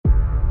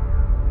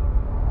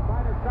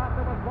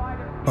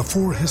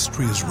Before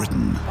history is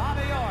written,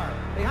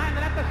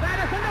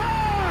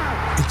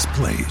 it's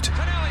played.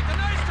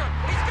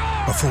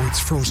 Before it's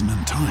frozen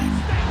in time,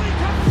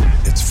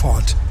 it's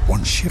fought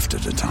one shift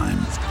at a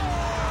time.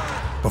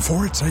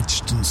 Before it's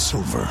etched in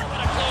silver,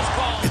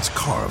 it's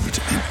carved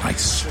in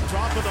ice.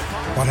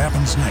 What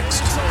happens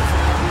next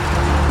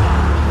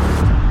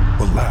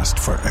will last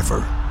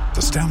forever.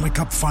 The Stanley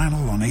Cup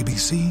Final on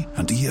ABC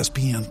and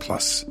ESPN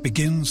Plus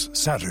begins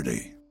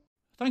Saturday.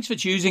 Thanks for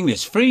choosing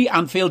this free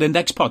Anfield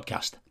Index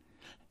podcast.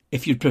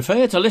 If you'd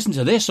prefer to listen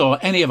to this or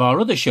any of our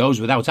other shows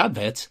without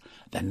adverts,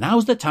 then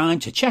now's the time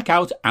to check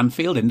out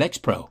Anfield Index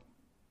Pro.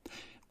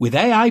 With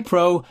AEye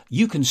Pro,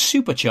 you can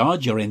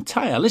supercharge your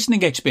entire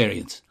listening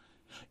experience.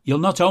 You'll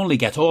not only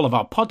get all of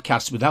our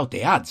podcasts without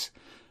the ads,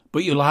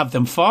 but you'll have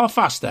them far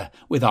faster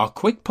with our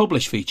quick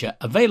publish feature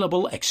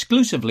available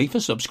exclusively for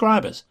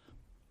subscribers.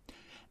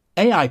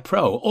 AEye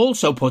Pro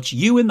also puts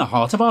you in the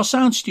heart of our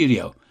sound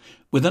studio,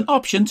 with an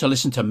option to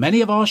listen to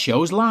many of our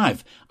shows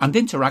live and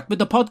interact with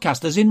the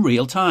podcasters in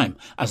real time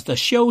as the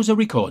shows are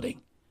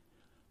recording.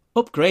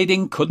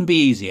 Upgrading couldn't be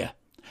easier.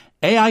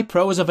 AEye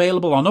Pro is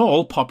available on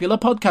all popular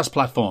podcast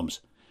platforms,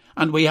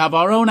 and we have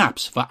our own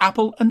apps for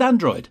Apple and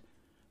Android.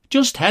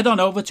 Just head on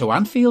over to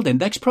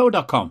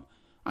AnfieldIndexPro.com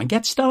and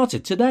get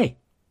started today.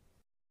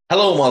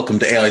 Hello and welcome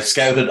to AEye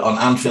Scouted on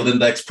Anfield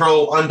Index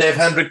Pro. I'm Dave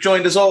Hendrick,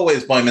 joined as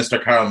always by Mr.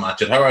 Carl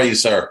Matchett. How are you,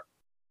 sir?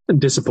 I'm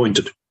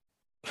disappointed.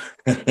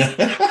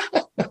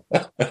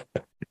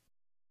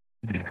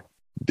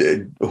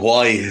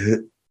 Why?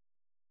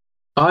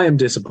 I am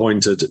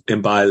disappointed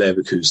in Bayer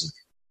Leverkusen.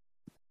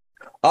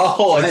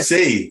 Oh, I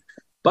see.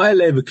 Bayer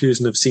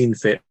Leverkusen have seen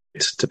fit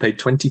to pay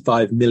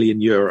 25 million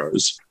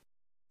euros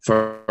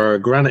for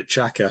Granit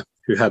Xhaka,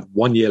 who had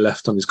 1 year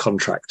left on his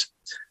contract.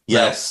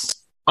 Yes.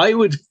 Now, I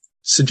would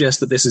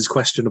suggest that this is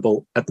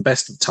questionable at the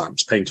best of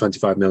times, paying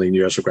 25 million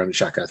euros for Granit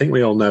Xhaka. I think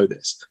we all know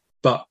this.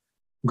 But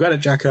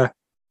Granit Xhaka,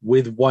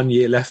 with 1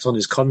 year left on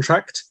his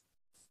contract,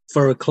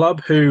 for a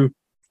club who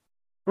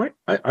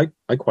I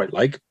quite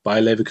like,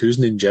 Bayer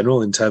Leverkusen in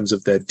general, in terms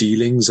of their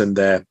dealings and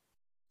their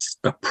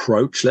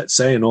approach, let's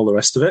say, and all the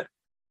rest of it.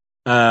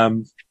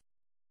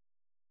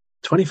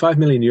 25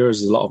 million euros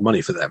is a lot of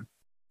money for them.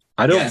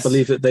 I don't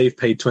believe that they've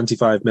paid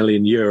 25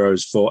 million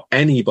euros for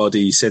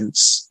anybody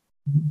since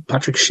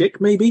Patrick Schick,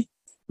 maybe,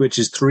 which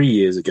is 3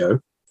 years ago.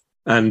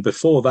 And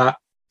before that,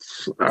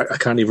 I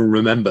can't even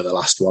remember the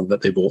last one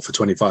that they bought for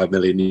 25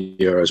 million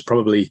euros.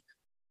 Probably,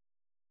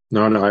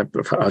 no,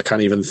 I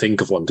can't even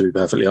think of one, to be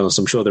perfectly honest.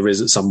 I'm sure there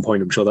is at some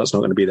point. I'm sure that's not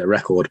going to be their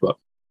record, but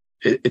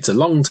it's a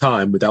long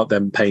time without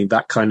them paying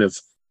that kind of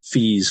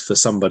fees for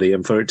somebody.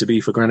 And for it to be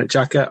for Granit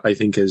Xhaka, I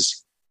think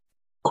is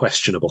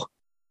questionable.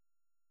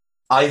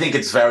 I think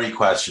it's very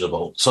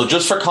questionable. So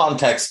just for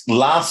context,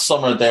 last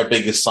summer, their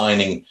biggest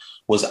signing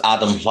was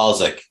Adam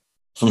Hložek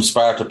from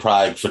Sparta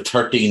Prague for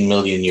 13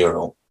 million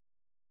euro.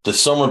 The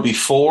summer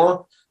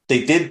before,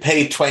 they did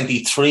pay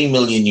 23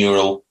 million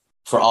euro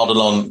for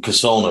Odilon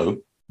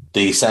Kosunu,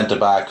 the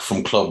centre-back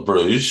from Club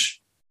Brugge.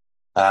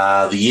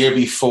 The year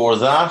before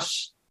that,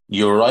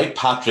 you're right,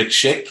 Patrick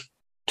Schick,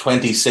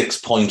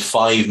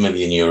 26.5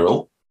 million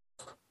euro.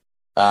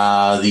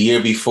 The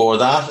year before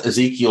that,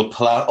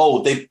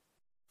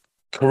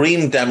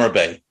 Karim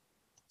Demirbay,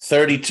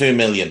 32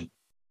 million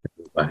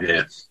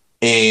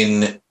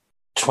in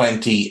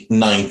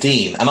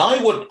 2019. And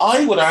I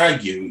would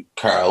argue,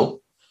 Carl,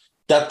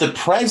 that the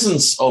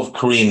presence of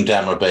Karim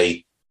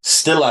Demirbay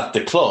still at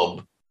the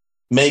club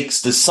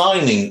makes the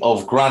signing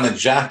of Granit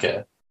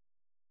Xhaka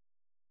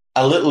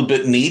a little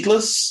bit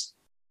needless,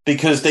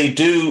 because they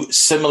do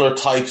similar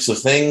types of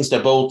things. They're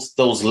both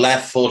those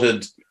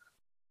left-footed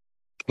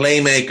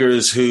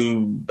playmakers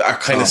who are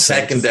kind of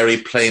secondary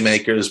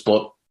playmakers,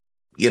 but,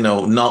 you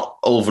know, not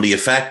overly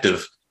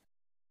effective.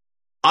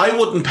 I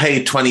wouldn't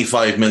pay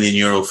 25 million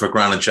euro for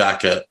Granit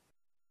Xhaka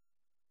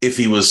if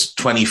he was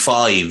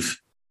 25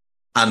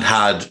 and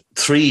had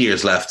 3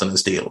 years left on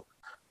his deal.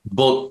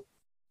 But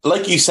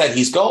like you said,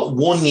 he's got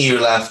 1 year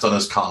left on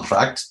his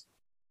contract.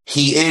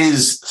 He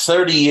is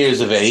 30 years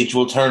of age,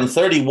 will turn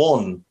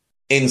 31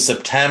 in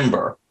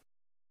September.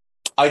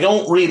 I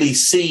don't really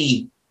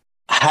see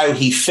how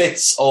he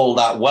fits all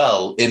that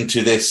well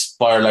into this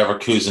Bayer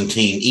Leverkusen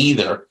team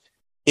either.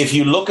 If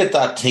you look at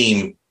that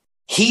team,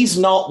 he's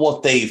not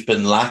what they've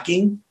been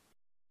lacking.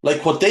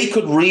 Like, what they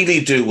could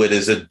really do with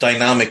is a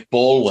dynamic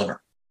ball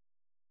winner.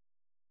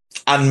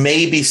 And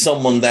maybe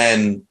someone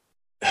then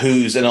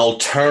who's an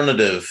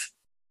alternative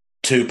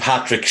to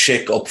Patrick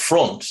Schick up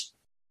front.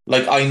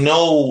 Like, I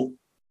know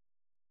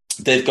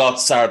they've got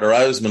Sardar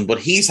Azmoun, but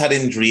he's had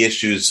injury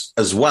issues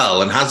as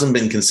well and hasn't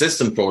been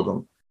consistent for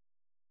them.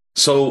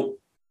 So,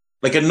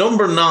 like, a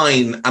number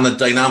 9 and a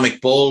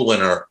dynamic ball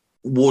winner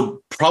would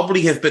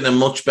probably have been a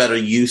much better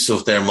use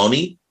of their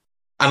money.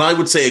 And I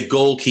would say a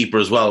goalkeeper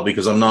as well,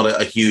 because I'm not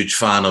a huge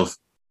fan of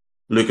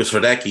Lucas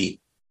Hradecky.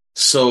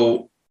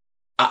 So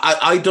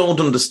I don't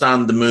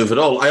understand the move at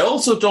all. I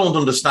also don't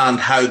understand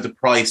how the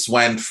price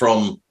went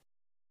from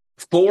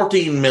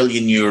 14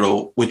 million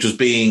euro, which was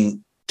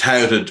being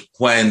touted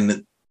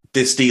when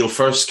this deal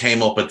first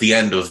came up at the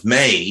end of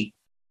May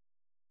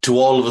to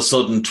all of a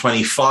sudden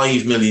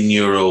 25 million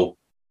euro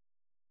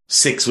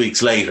 6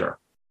 weeks later.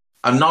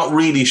 I'm not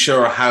really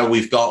sure how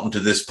we've gotten to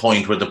this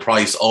point where the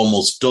price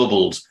almost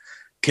doubled,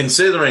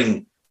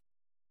 considering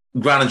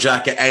Granit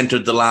Xhaka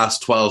entered the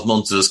last 12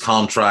 months of his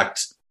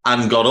contract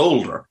and got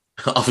older,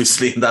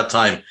 obviously, in that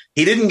time.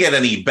 He didn't get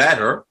any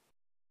better.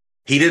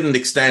 He didn't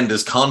extend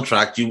his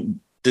contract.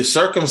 The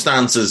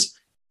circumstances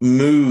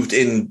moved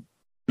in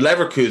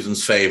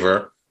Leverkusen's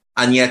favour,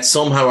 and yet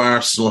somehow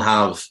Arsenal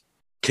have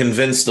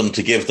convinced them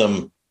to give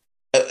them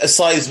a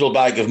sizable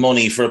bag of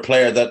money for a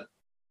player that,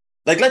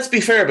 like, let's be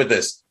fair about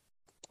this.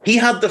 He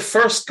had the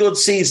first good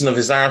season of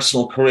his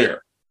Arsenal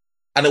career,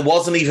 and it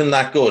wasn't even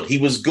that good. He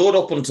was good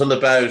up until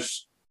about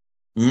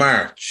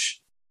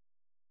March.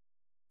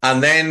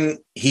 And then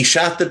he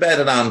shat the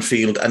bed at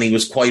Anfield, and he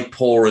was quite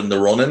poor in the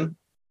running.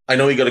 I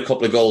know he got a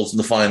couple of goals in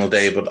the final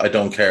day, but I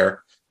don't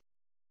care.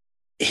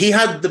 He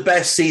had the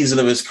best season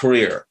of his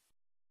career,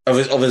 of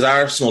his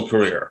Arsenal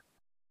career.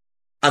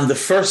 And the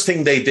first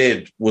thing they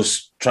did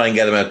was try and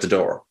get him out the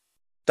door.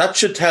 That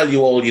should tell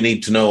you all you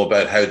need to know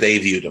about how they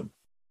viewed him.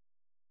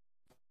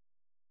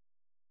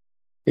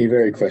 A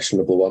very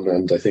questionable one,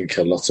 and I think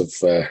a lot of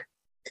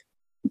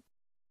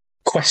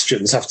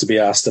questions have to be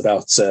asked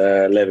about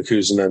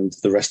Leverkusen and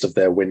the rest of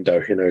their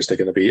window. You know, is there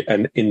going to be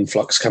an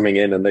influx coming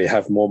in and they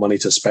have more money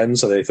to spend?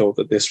 So they thought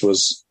that this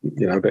was,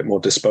 you know, a bit more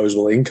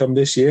disposable income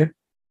this year,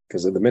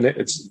 because at the minute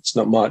it's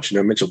not much. You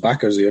know, Mitchell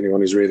Backer's the only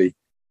one who's really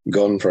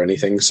gone for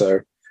anything.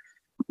 So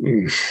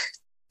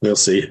we'll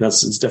see.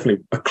 It's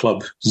definitely a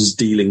club's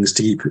dealings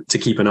to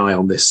keep an eye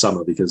on this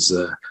summer, because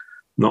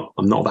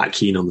I'm not that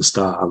keen on the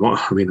start.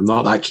 I'm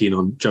not that keen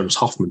on Jonas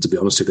Hoffman, to be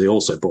honest, who they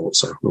also bought.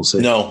 So we'll see.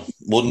 No,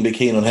 wouldn't be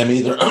keen on him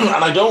either. And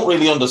I don't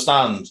really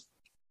understand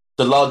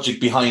the logic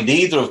behind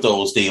either of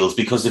those deals,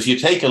 because if you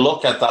take a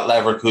look at that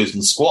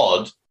Leverkusen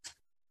squad,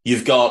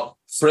 you've got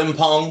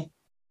Frimpong,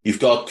 you've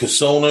got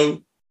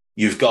Kusonu,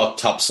 you've got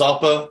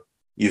Tapsoba,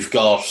 you've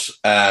got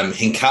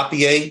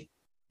Hincapié,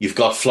 you've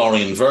got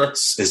Florian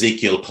Wirtz,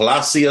 Ezekiel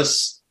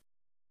Palacios,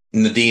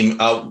 Nadim,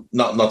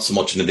 not so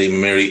much Nadim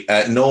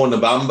Amiri, Noah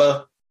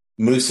Nabamba,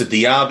 Moussa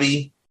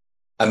Diaby,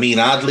 Amin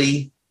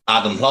Adli,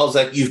 Adam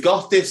Hlozek. You've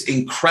got this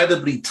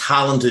incredibly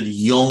talented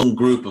young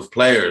group of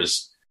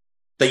players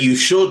that you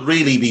should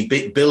really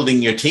be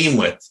building your team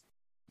with.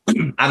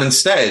 And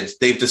instead,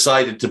 they've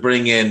decided to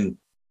bring in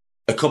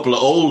a couple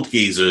of old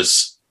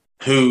geezers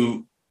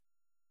who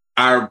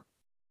are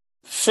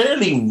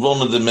fairly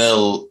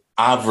run-of-the-mill,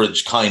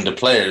 average kind of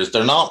players.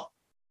 They're not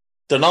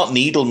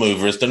needle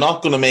movers. They're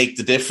not going to make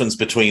the difference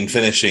between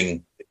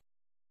finishing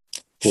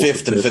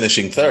fifth and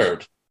finishing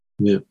third.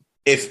 Yeah.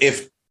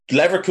 If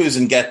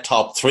Leverkusen get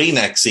top three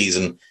next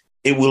season,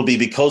 it will be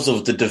because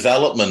of the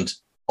development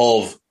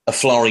of a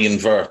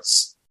Florian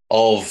Wirtz,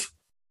 of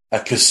a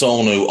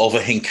Kusonu, of a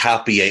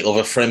Hincapié, of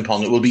a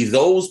Frimpong. It will be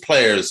those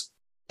players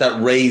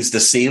that raise the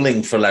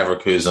ceiling for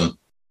Leverkusen.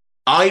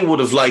 I would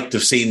have liked to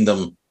have seen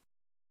them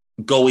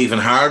go even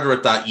harder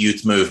at that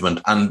youth movement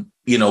and,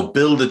 you know,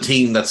 build a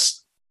team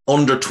that's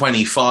under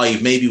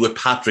 25, maybe with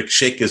Patrick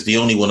Schick as the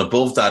only one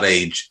above that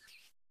age,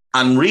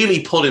 and really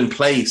put in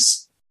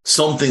place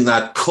something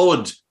that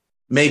could,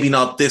 maybe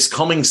not this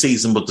coming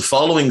season, but the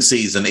following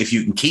season, if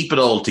you can keep it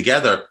all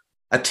together,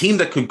 a team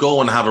that could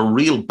go and have a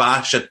real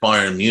bash at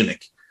Bayern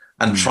Munich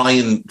and try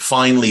and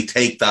finally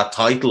take that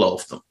title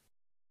off them.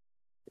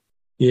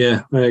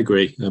 Yeah, I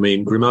agree. I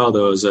mean,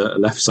 Grimaldo as a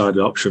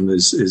left-sided option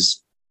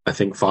is I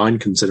think, fine,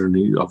 considering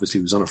he obviously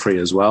was on a free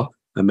as well,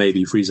 and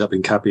maybe frees up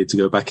Hincapié to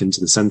go back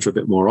into the centre a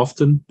bit more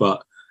often.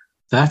 But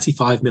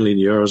 35 million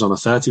euros on a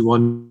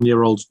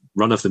 31-year-old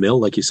run-of-the-mill,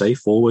 like you say,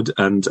 forward,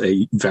 and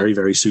a very,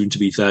 very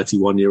soon-to-be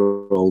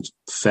 31-year-old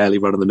fairly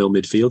run-of-the-mill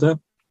midfielder,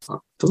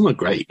 doesn't look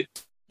great.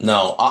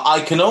 No,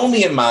 I can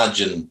only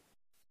imagine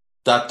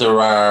that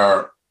there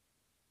are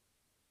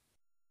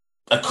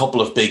a couple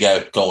of big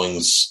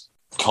outgoings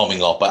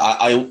coming up.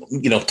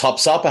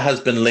 Tapsoba has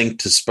been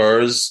linked to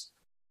Spurs.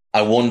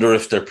 I wonder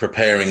if they're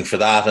preparing for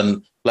that.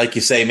 And like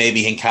you say,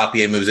 maybe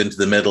Hincapié moves into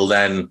the middle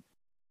then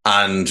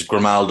and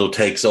Grimaldo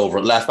takes over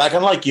at left back.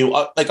 And like you,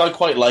 I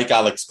quite like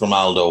Alex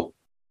Grimaldo,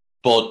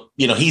 but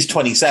you know, he's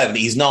 27.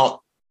 He's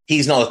not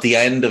at the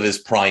end of his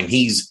prime.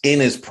 He's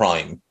in his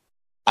prime,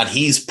 and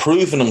he's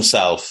proven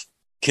himself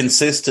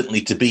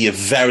consistently to be a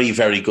very,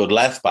 very good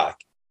left back.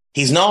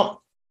 He's not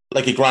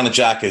like a Granit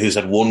Xhaka who's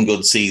had one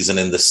good season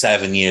in the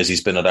 7 years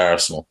he's been at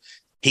Arsenal.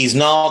 He's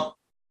not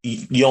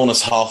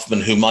Jonas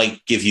Hoffman, who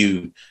might give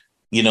you,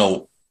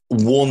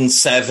 1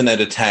 7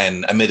 out of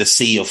 10 amid a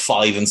sea of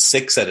 5 and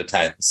 6 out of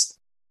 10s.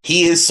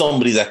 He is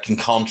somebody that can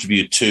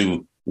contribute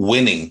to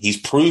winning.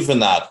 He's proven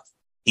that.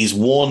 He's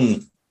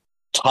won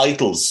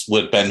titles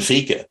with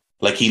Benfica.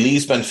 Like, he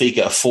leaves Benfica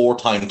a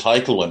 4-time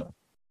title winner.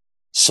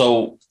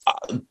 So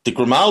the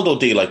Grimaldo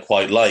deal I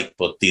quite like,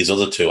 but these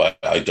other two,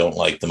 I don't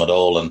like them at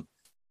all. And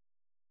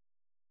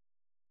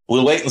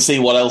we'll wait and see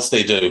what else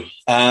they do.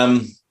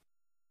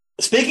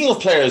 Speaking of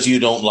players you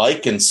don't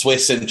like and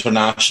Swiss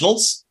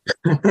internationals.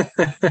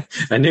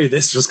 I knew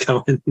this was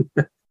coming.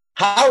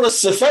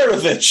 Haris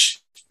Seferovic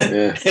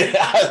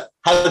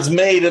has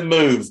made a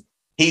move.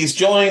 He's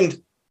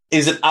joined,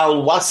 is it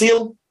Al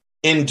Wassil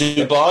in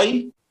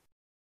Dubai?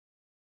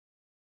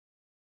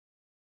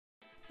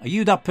 Are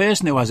you that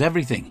person who has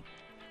everything?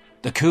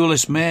 The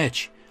coolest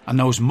merch and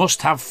those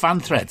must-have fan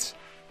threads?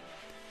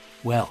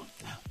 Well,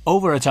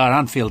 over at our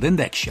Anfield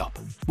Index shop,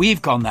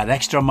 we've gone that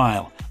extra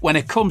mile when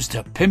it comes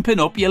to pimping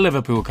up your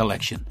Liverpool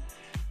collection.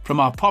 From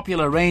our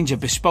popular range of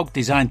bespoke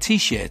design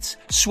t-shirts,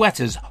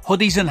 sweaters,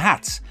 hoodies and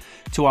hats,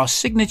 to our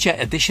signature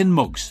edition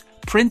mugs,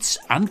 prints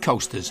and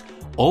coasters,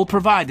 all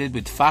provided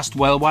with fast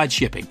worldwide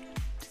shipping.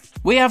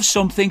 We have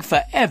something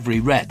for every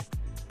red.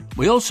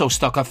 We also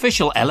stock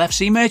official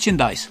LFC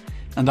merchandise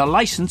and are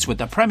licensed with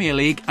the Premier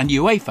League and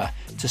UEFA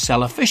to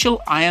sell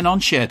official iron-on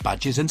shirt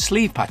badges and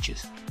sleeve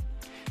patches.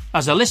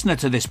 As a listener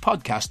to this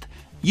podcast,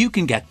 you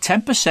can get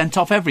 10%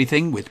 off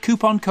everything with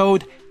coupon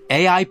code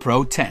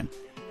AEyePro10.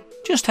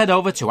 Just head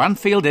over to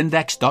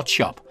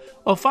AnfieldIndex.shop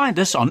or find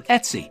us on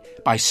Etsy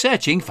by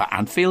searching for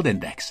Anfield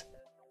Index.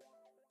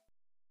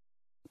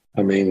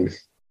 I mean,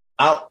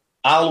 Al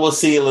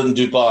Wassil in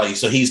Dubai.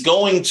 So he's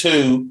going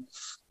to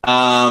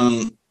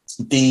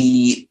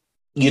the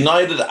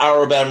United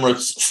Arab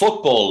Emirates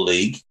Football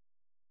League.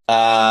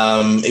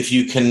 If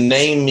you can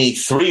name me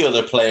 3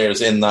 other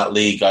players in that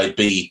league, I'd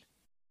be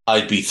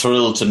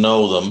thrilled to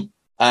know them.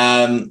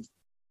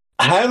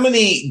 How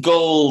many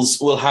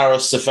goals will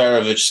Haris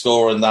Seferovic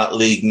score in that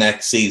league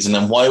next season,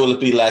 and why will it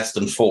be less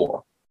than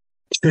 4?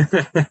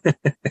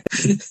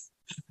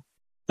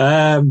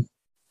 I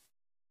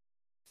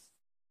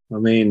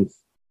mean,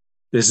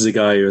 this is a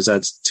guy who has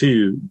had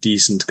 2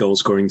 decent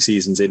goal-scoring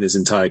seasons in his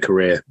entire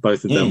career.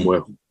 Both of them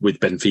were with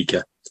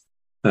Benfica,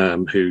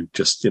 who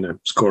just,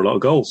 score a lot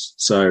of goals.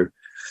 So,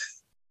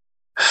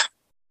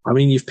 I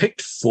mean, you've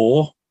picked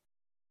 4.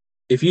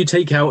 If you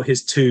take out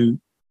his 2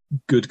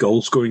 good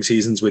goal-scoring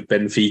seasons with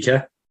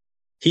Benfica,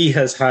 he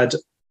has had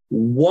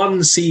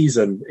 1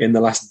 season in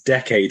the last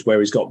decade where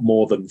he's got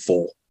more than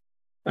 4.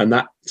 And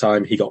that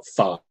time he got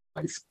 5.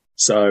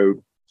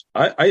 So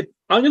I'm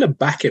going to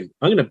back him.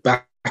 I'm going to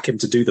back him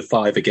to do the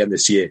 5 again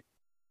this year.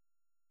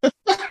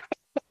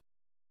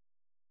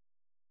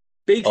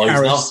 Big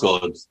Haris, he's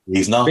not good.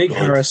 He's not Big good.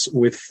 Haris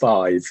with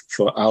 5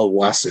 for Al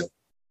Wassil.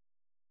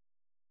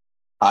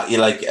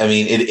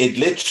 It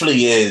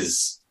literally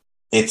is.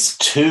 It's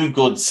 2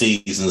 good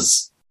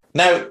seasons.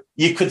 Now,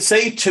 you could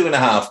say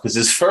 2.5 because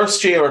his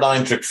first year at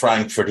Eintracht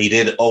Frankfurt, he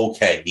did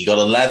okay. He got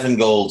 11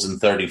 goals in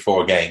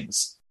 34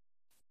 games.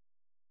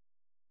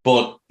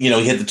 But, he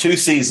had the 2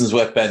 seasons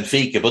with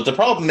Benfica. But the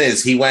problem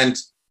is he went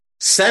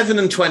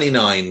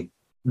 7-29,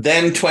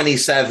 then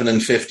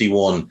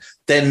 27-51,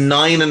 then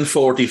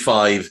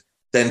 9-45,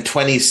 then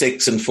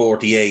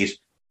 26-48,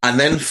 and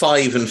then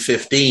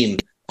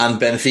 5-15.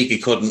 And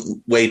Benfica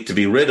couldn't wait to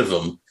be rid of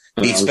him.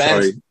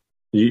 Sorry.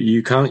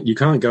 You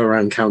can't go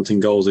around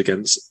counting goals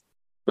against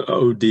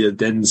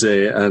Odiadense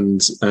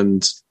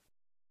and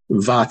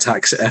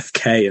Vartax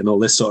FK and all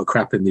this sort of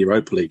crap in the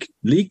Europa League.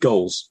 League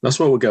goals. That's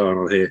what we're going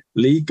on here.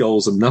 League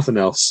goals and nothing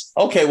else.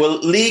 Okay, well,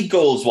 league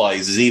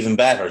goals-wise is even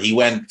better. He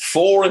went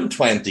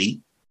 4-20,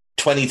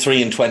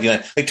 23-29.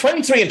 Like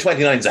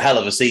 23-29 is a hell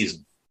of a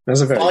season. That's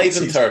a very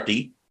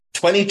 5-30,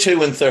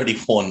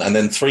 22-31, and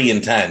then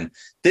 3-10.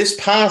 This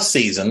past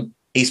season,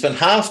 he spent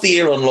half the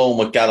year on loan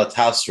with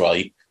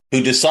Galatasaray,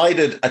 who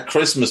decided at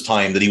Christmas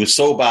time that he was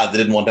so bad they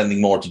didn't want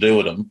anything more to do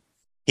with him.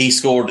 He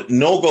scored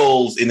no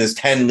goals in his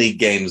 10 league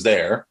games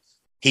there.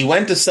 He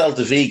went to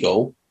Celta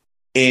Vigo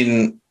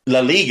in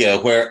La Liga,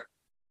 where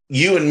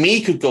you and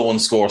me could go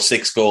and score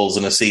 6 goals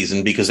in a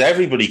season because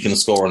everybody can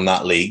score in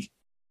that league.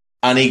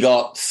 And he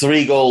got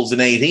 3 goals in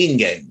 18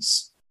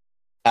 games.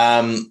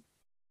 For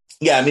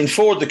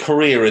the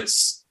career,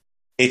 it's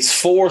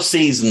 4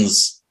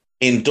 seasons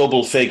in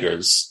double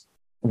figures,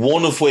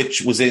 one of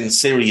which was in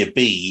Serie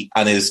B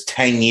and is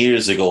 10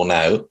 years ago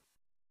now.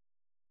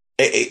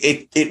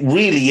 It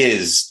really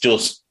is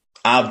just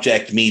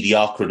abject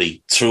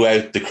mediocrity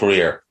throughout the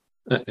career.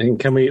 And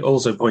can we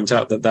also point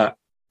out that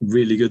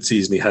really good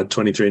season he had,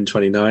 23 and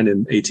 29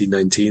 in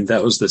 18-19,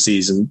 that was the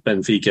season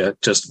Benfica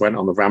just went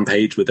on the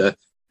rampage with a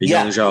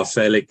young João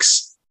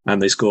Felix,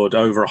 and they scored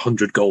over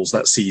 100 goals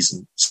that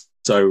season.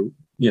 So,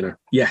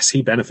 yes,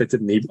 he benefited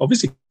and he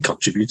obviously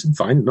contributed,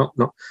 fine, not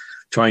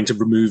trying to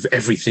remove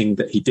everything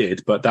that he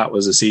did, but that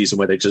was a season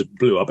where they just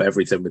blew up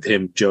everything with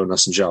him,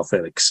 Jonas and João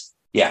Felix.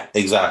 Yeah,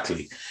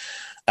 exactly.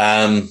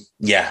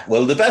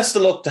 Well, the best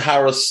of luck to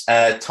Haris.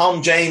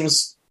 Tom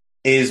James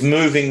is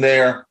moving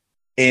there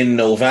in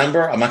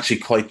November. I'm actually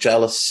quite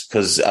jealous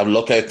because I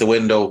look out the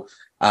window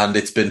and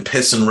it's been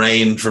piss and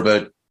rain for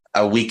about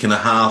a week and a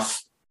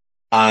half,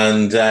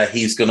 and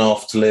he's gone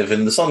off to live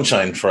in the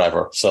sunshine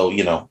forever. So,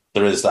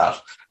 there is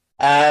that.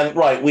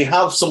 Right, we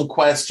have some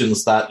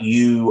questions that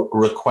you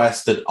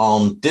requested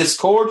on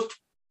Discord.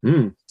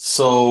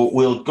 So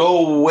we'll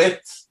go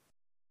with,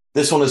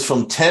 this one is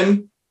from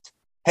Tim.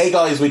 Hey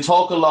guys, we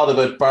talk a lot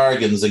about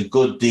bargains and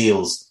good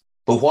deals,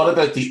 but what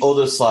about the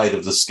other side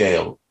of the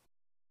scale?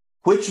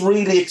 Which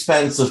really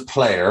expensive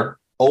player,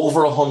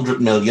 over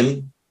 100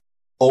 million,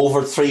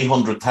 over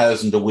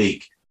 300,000 a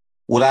week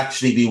would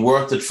actually be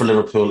worth it for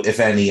Liverpool, if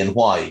any, and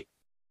why?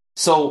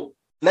 So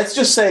let's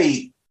just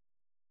say,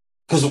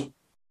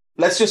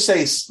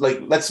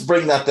 let's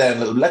bring that down a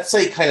little. Let's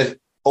say kind of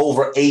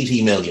over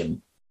 80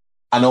 million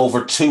and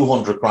over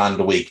 200 grand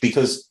a week,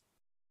 because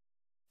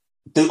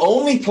the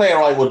only player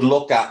I would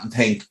look at and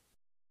think,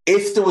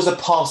 if there was a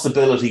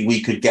possibility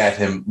we could get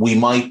him, we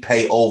might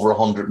pay over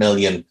 100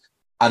 million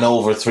and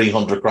over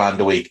 300 grand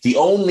a week. The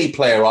only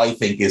player I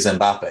think is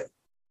Mbappe,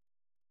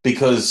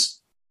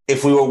 because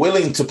if we were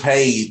willing to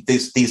pay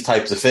these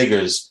types of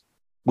figures,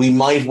 we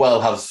might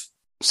well have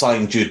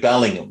signed Jude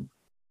Bellingham.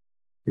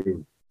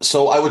 Mm-hmm.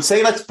 So I would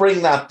say let's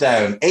bring that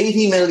down.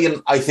 80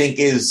 million, I think,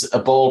 is a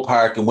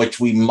ballpark in which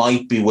we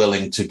might be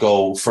willing to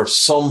go for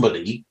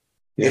somebody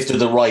if they're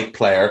the right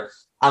player.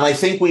 And I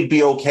think we'd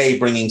be okay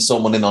bringing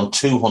someone in on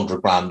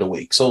 200 grand a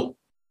week. So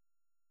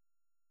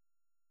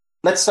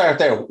let's start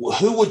there.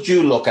 Who would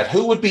you look at?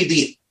 Who would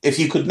be if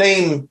you could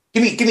name,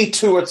 give me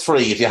two or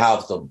three if you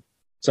have them.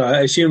 So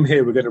I assume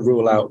here we're going to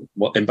rule out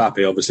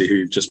Mbappe, obviously, who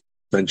you've just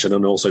mentioned,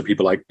 and also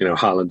people like,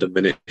 Haaland and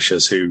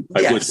Vinicius, who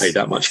I would pay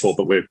that much for,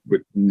 but we're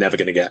never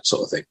going to get,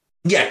 sort of thing.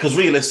 Yeah, because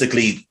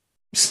realistically,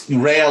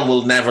 Real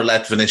will never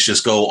let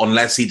Vinicius go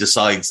unless he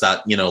decides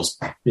that,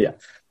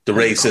 the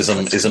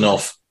racism is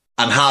enough.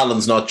 And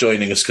Haaland's not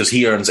joining us because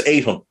he earns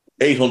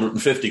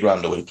 850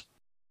 grand a week.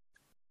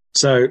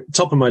 So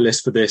top of my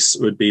list for this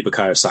would be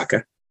Bukayo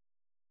Saka.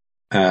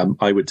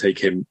 I would take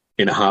him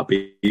in a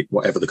heartbeat,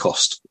 whatever the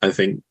cost. I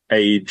think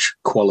age,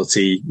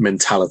 quality,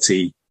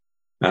 mentality,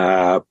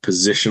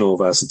 positional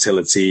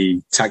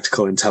versatility,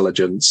 tactical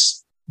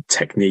intelligence,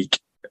 technique.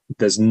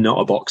 There's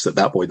not a box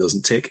that boy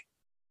doesn't tick.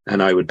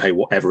 And I would pay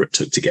whatever it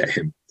took to get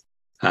him.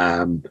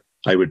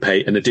 I would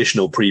pay an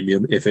additional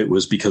premium if it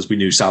was because we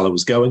knew Salah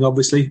was going,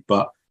 obviously,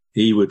 but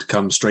he would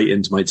come straight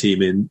into my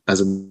team in as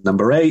a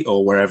number 8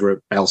 or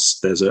wherever else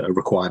there's a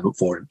requirement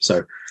for him.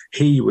 So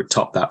he would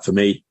top that for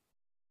me.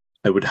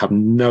 I would have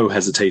no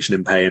hesitation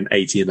in paying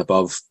 80 and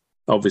above.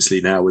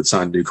 Obviously now with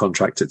signed new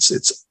contract,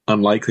 it's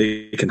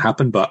unlikely it can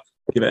happen, but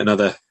give it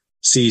another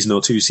season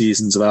or 2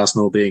 seasons of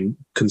Arsenal being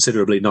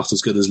considerably not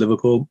as good as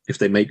Liverpool. If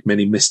they make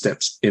many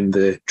missteps in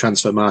the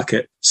transfer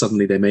market,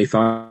 suddenly they may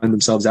find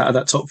themselves out of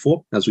that top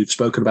 4. As we've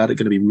spoken about, it's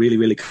going to be really,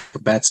 really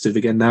competitive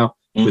again now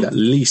with at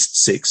least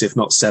 6, if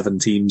not 7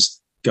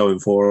 teams going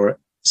for it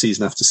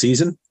season after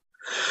season.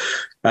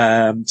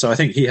 So I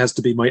think he has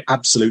to be my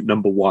absolute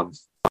number 1.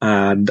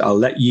 And I'll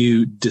let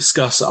you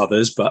discuss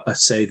others, but I'd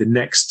say the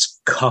next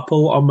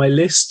couple on my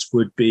list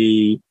would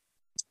be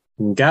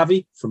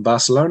Gavi from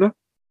Barcelona.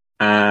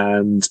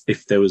 And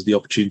if there was the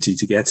opportunity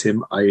to get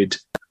him, I'd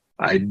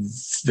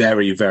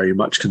very, very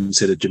much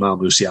consider Jamal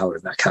Musiala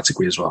in that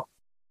category as well.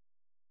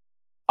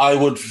 I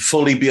would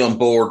fully be on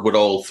board with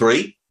all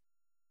 3,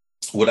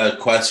 without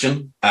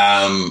question.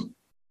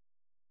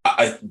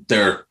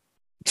 They're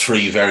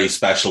 3 very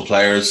special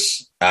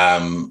players.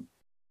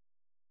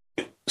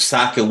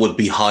 Saka would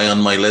be high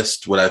on my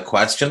list without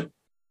question,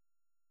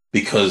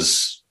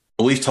 because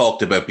we've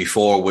talked about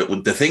before,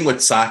 the thing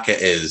with Saka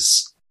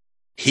is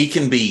he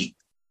can be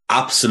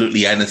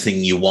absolutely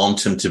anything you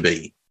want him to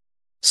be.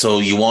 So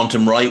you want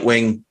him right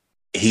wing,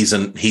 he's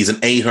an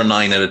 8 or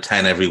 9 out of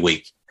 10 every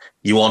week.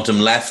 You want him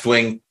left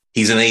wing,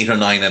 he's an 8 or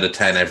 9 out of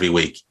 10 every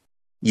week.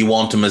 You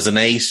want him as an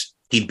 8,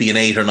 he'd be an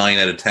 8 or 9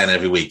 out of 10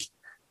 every week.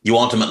 You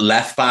want him at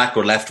left back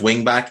or left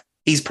wing back,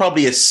 he's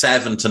probably a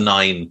 7 to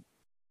 9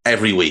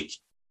 every week.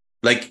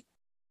 Like,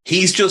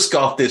 he's just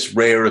got this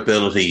rare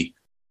ability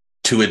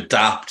to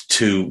adapt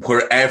to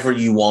wherever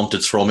you want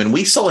it from. And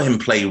we saw him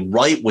play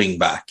right wing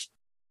back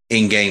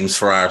in games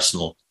for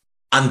Arsenal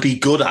and be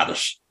good at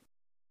it.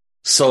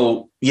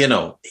 So,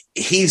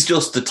 he's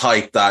just the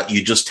type that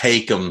you just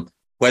take him,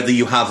 whether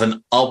you have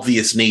an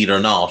obvious need or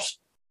not,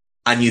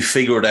 and you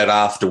figure it out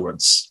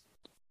afterwards.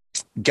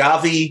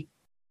 Gavi,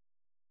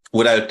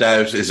 without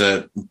doubt, is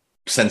a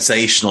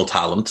sensational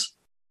talent.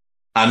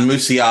 And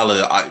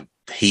Musiala,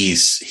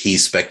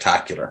 he's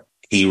spectacular.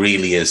 He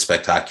really is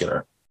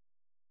spectacular.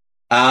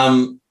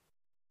 To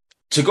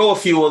go a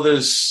few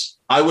others,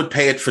 I would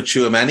pay it for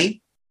Tchouaméni.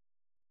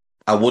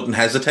 I wouldn't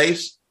hesitate.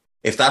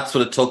 If that's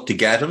what it took to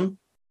get him,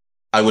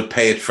 I would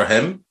pay it for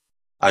him.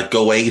 I'd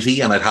go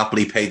 80 and I'd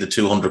happily pay the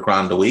 200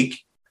 grand a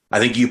week. I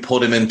think you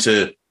put him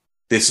into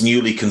this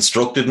newly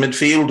constructed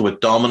midfield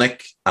with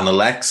Dominic and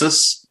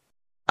Alexis,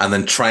 and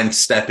then Trent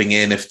stepping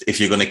in if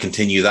you're going to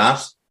continue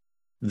that,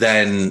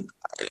 then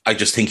I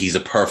just think he's a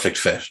perfect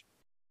fit.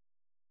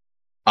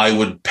 I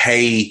would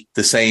pay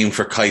the same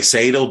for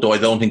Caicedo, though I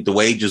don't think the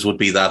wages would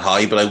be that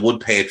high, but I would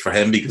pay it for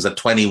him because at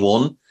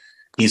 21,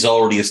 he's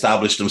already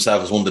established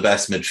himself as one of the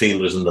best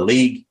midfielders in the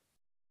league.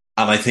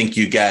 And I think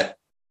you get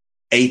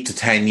 8 to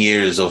 10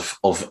 years of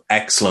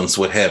excellence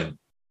with him.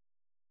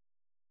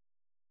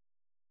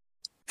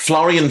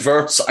 Florian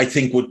Wirtz, I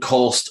think, would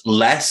cost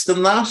less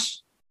than that,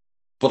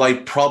 but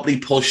I'd probably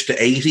push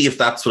to 80 if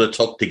that's what it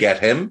took to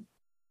get him.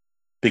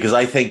 Because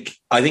I think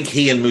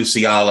he and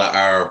Musiala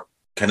are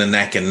kind of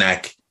neck and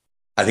neck.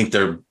 I think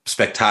they're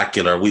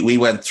spectacular. We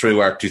went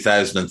through our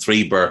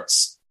 2003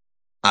 Wirtz,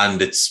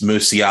 and it's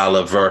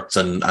Musiala, Wirtz,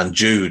 and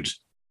Jude,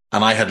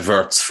 and I had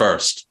Wirtz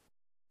first.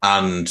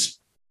 And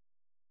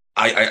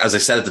I, as I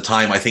said at the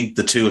time, I think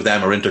the two of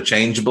them are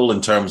interchangeable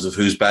in terms of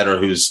who's better,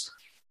 who's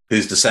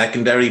the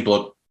secondary,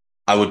 but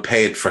I would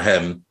pay it for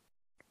him.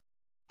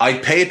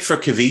 I'd pay it for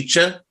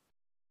Kavica.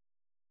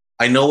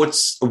 I know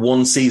it's a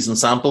one season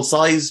sample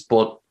size,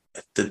 but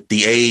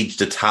the age,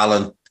 the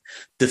talent,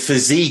 the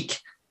physique,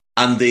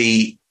 and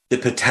the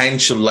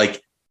potential,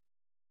 like,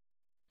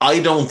 I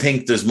don't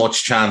think there's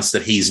much chance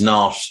that he's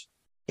not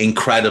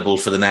incredible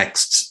for the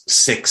next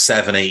 6,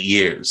 7, 8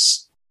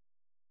 years.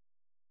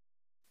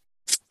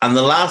 And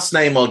the last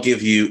name I'll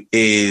give you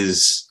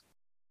is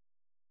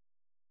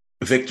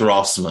Victor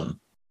Osimhen.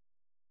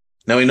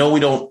 Now, I know we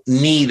don't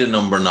need a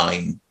number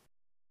 9,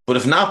 but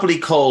if Napoli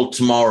called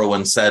tomorrow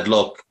and said,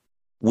 look,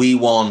 we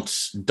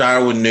want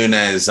Darwin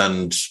Núñez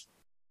and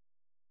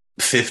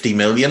 50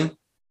 million,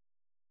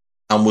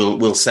 and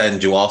we'll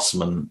send you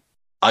Osimhen,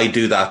 I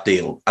do that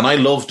deal. And I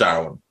love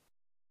Darwin,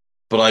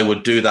 but I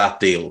would do that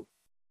deal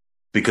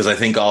because I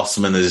think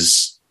Osimhen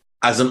is,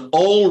 as an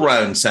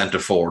all-round centre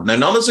forward, now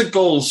not as a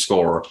goal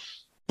scorer,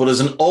 but as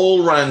an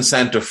all-round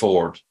centre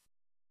forward,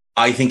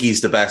 I think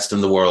he's the best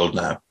in the world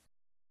now.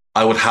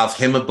 I would have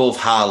him above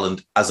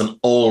Haaland as an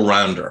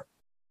all-rounder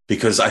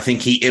because I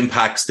think he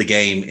impacts the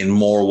game in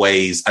more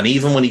ways. And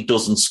even when he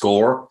doesn't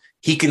score,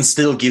 he can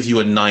still give you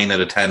a 9 out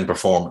of 10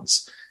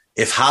 performance.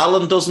 If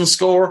Haaland doesn't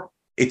score,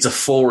 it's a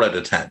 4 out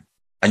of 10,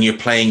 and you're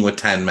playing with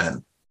 10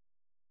 men.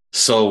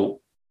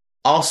 So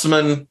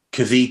Osimhen,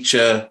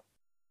 Kavica,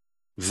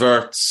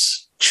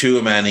 Wirtz,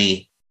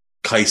 Tchouaméni,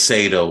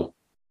 Caicedo.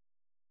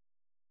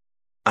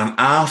 And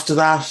after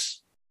that,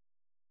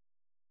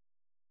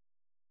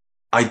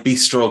 I'd be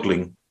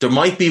struggling. There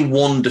might be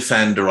one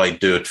defender I'd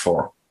do it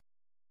for.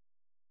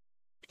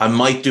 I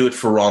might do it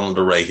for Ronald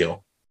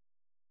Araujo,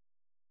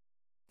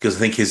 because I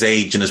think his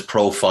age and his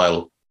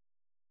profile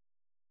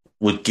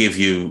would give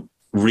you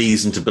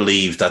reason to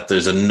believe that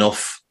there's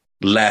enough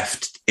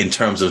left in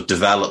terms of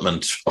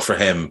development for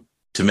him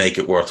to make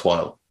it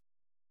worthwhile.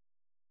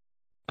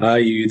 Are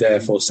you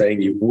therefore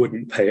saying you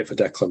wouldn't pay it for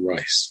Declan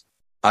Rice?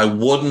 I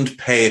wouldn't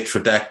pay it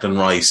for Declan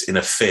Rice in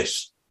a fit.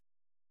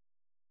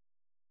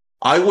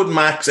 I would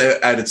max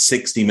out at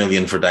 60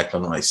 million for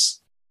Declan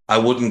Rice. I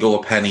wouldn't go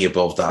a penny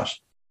above that.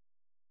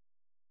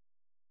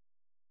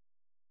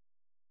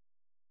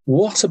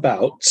 What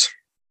about...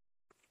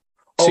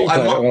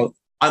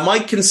 I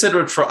might consider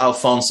it for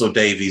Alphonso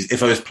Davies.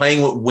 If I was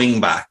playing with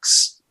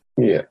wing-backs,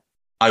 yeah,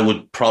 I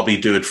would probably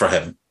do it for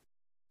him.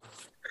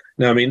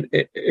 Now, I mean,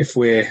 if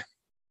we're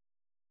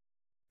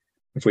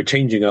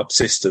changing up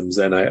systems,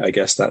 then I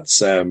guess that's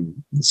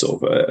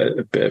sort of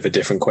a bit of a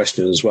different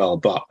question as well.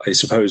 But I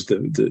suppose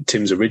the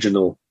Tim's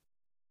original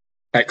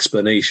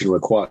explanation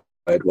required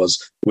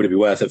was, would it be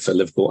worth it for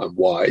Liverpool and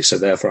why? So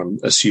therefore, I'm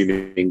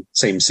assuming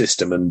same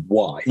system and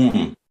why.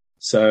 Mm-hmm.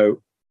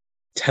 So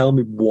tell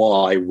me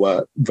why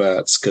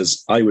Wirtz,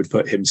 because I would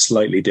put him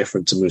slightly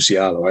different to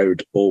Musiala. I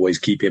would always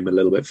keep him a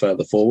little bit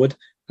further forward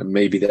and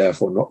maybe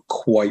therefore not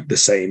quite the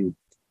same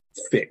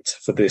fit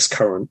for this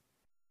current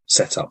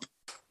setup.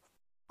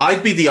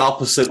 I'd be the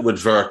opposite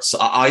with Wirtz.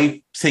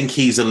 I think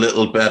he's a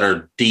little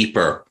better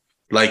deeper.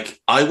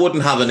 Like, I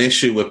wouldn't have an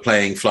issue with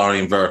playing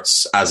Florian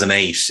Wirtz as an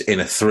 8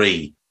 in a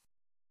 3.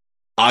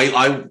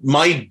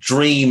 My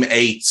dream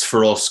 8s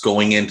for us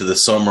going into the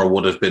summer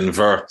would have been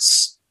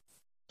Wirtz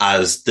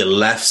as the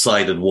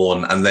left-sided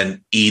one, and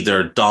then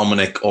either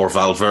Dominic or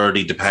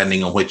Valverde,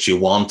 depending on which you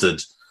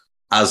wanted,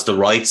 as the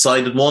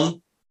right-sided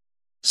one.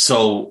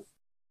 So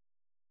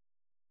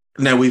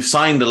now we've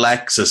signed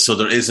Alexis, so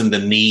there isn't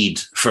a need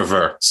for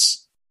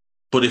Wirtz.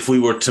 But if we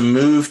were to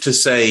move to,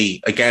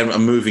 say, again,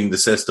 I'm moving the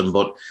system,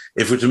 but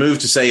if we're to move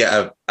to, say,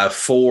 a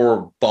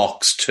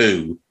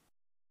 4-box-2,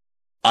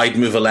 I'd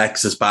move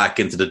Alexis back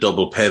into the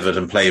double pivot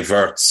and play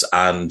Wirtz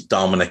and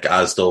Dominic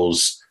as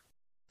those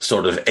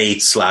sort of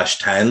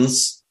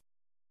 8/10s.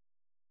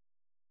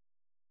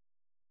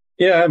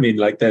 Yeah, I mean,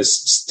 like, there's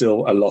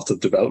still a lot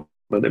of development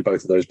in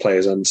both of those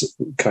players, and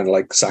kind of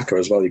like Saka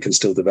as well, you can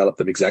still develop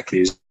them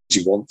exactly as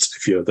you want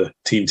if you're the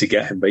team to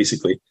get him,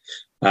 basically.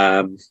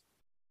 Yeah,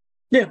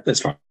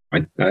 that's fine.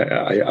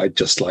 I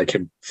just like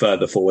him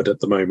further forward at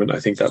the moment. I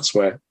think that's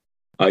where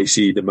I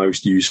see the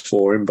most use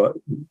for him. But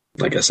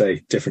like I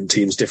say, different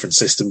teams, different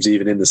systems,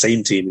 even in the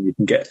same team, and you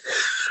can get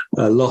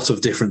a lot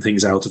of different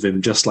things out of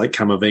him, just like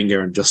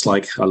Camavinga and just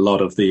like a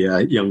lot of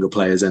the younger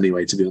players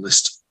anyway, to be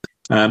honest.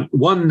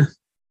 One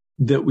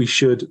that we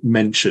should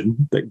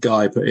mention that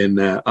Guy put in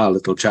our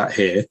little chat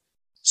here,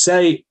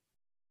 say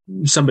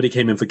somebody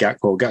came in for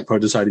Gakpo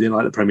decided he didn't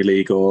like the Premier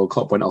League, or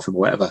Klopp went off him or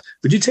whatever.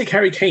 Would you take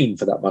Harry Kane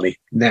for that money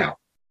now?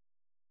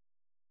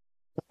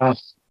 I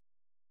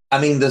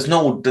mean, there's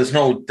no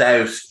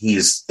doubt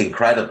he's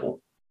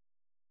incredible.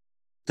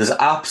 There's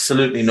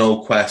absolutely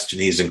no question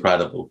he's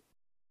incredible.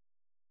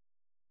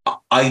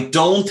 I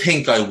don't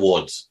think I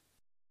would.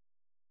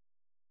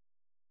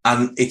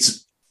 And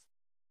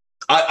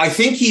I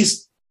think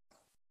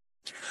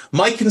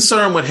my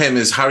concern with him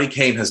is Harry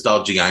Kane has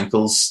dodgy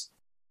ankles.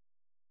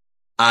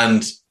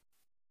 And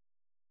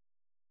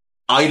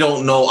I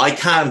don't know.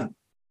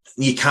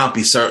 You can't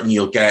be certain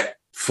you'll get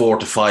 4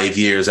 to 5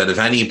 years out of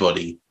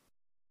anybody.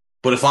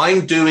 But if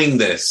I'm doing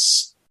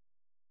this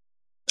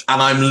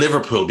and I'm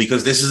Liverpool,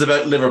 because this is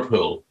about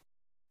Liverpool,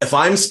 if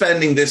I'm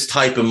spending this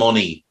type of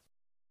money,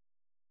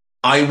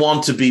 I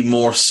want to be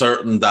more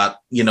certain that,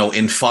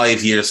 in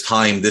 5 years'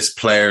 time, this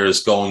player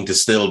is going to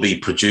still be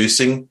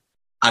producing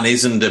and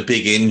isn't a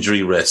big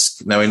injury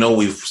risk. Now, I know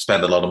we've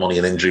spent a lot of money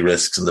on injury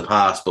risks in the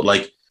past, but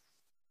like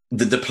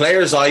the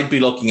players I'd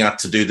be looking at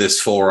to do this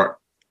for,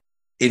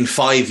 in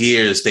 5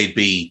 years, they'd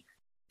be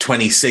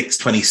 26,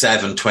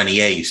 27,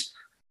 28.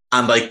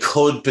 And I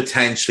could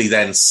potentially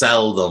then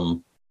sell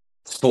them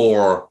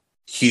for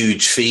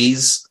huge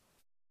fees.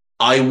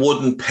 I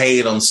wouldn't pay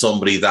it on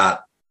somebody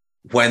that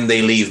when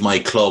they leave my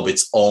club,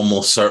 it's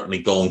almost certainly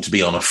going to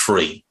be on a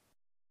free.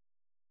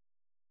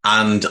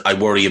 And I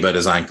worry about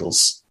his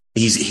ankles.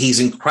 He's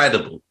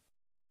incredible,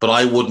 but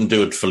I wouldn't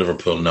do it for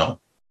Liverpool, no.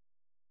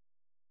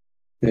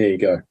 There you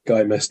go.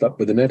 Guy messed up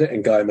with an edit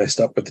and Guy messed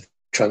up with the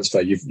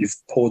transfer. You've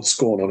poured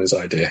scorn on his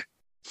idea.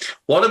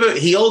 What about,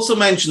 he also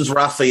mentions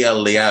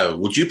Rafael Leao.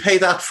 Would you pay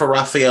that for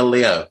Rafael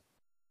Leao?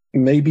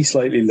 Maybe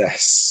slightly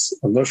less.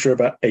 I'm not sure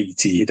about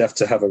 80. He'd have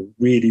to have a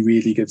really,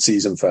 really good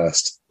season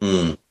first.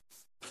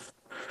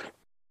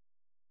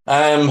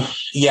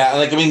 Yeah,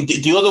 like, I mean,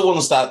 the other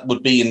ones that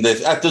would be in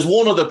this, there's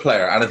one other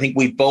player, and I think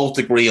we both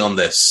agree on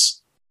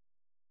this.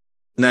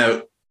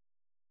 Now,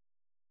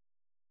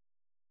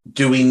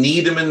 do we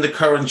need him in the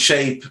current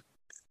shape?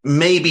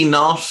 Maybe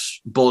not,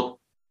 but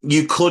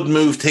you could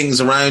move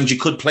things around. You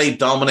could play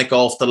Dominic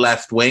off the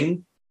left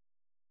wing.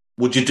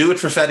 Would you do it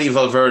for Fede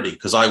Valverde?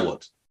 Because I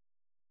would.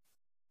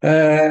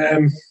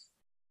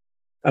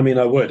 I mean,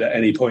 I would at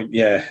any point.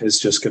 Yeah, it's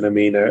just going to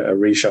mean a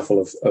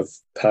reshuffle of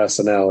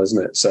personnel,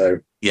 isn't it? So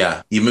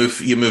yeah, you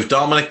move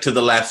Dominic to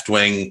the left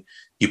wing.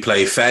 You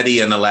play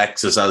Fede and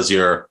Alexis as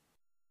your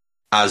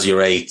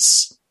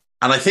eights,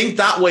 and I think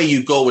that way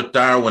you go with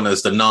Darwin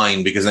as the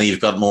 9 because then you've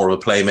got more of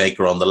a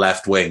playmaker on the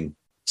left wing.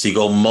 So you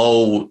go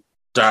Mo,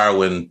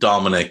 Darwin,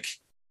 Dominic,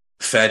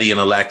 Fede and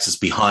Alexis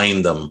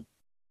behind them,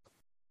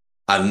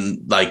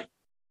 and like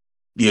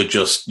you're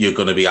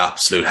going to be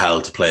absolute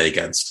hell to play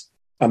against.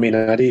 I mean,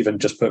 I'd even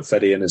just put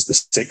Fede in as the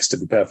 6, to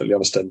be perfectly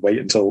honest, and wait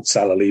until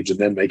Salah leaves and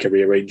then make a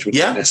rearrangement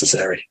if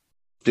necessary.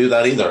 Do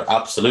that either,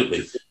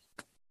 absolutely.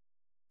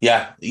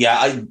 Yeah,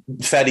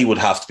 Fede would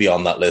have to be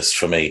on that list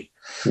for me.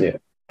 Yeah.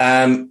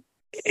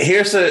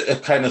 Here's a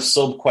kind of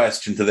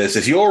sub-question to this.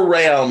 If you're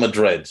Real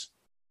Madrid,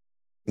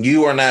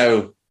 you are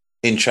now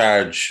in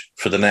charge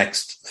for the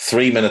next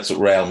 3 minutes at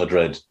Real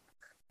Madrid.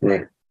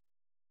 Right.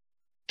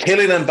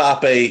 Kylian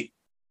Mbappe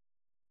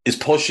is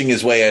pushing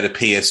his way out of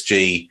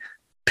PSG.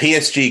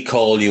 PSG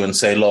call you and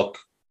say, look,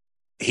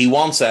 he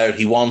wants out,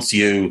 he wants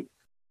you.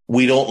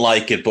 We don't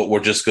like it, but we're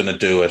just going to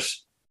do it.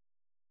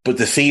 But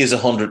the fee is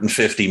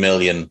 150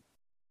 million.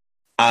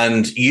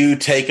 And you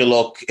take a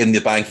look in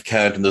the bank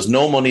account and there's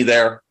no money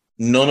there,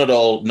 none at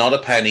all, not a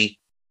penny.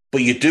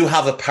 But you do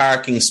have a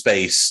parking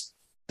space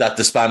that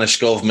the Spanish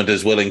government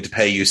is willing to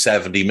pay you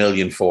 70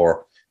 million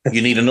for.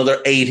 You need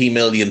another 80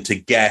 million to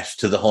get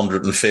to the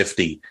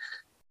 150.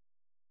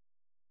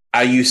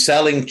 Are you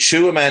selling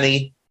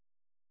Tchouaméni,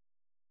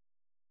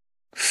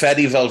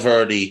 Fede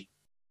Valverde,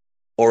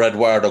 or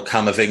Eduardo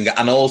Camavinga?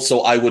 And also,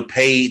 I would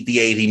pay the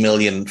 80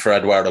 million for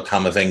Eduardo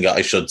Camavinga,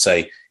 I should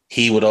say.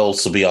 He would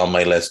also be on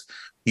my list.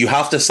 You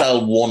have to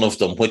sell one of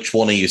them. Which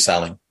one are you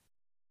selling?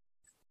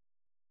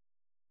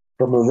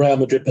 From a Real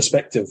Madrid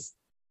perspective?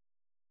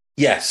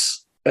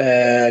 Yes.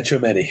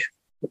 Tchouaméni.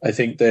 I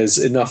think there's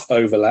enough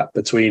overlap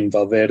between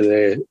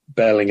Valverde,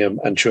 Bellingham,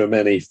 and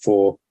Tchouaméni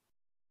for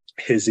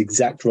his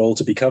exact role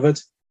to be covered.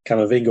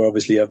 Camavinga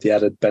obviously have the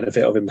added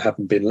benefit of him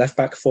having been left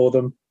back for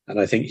them, and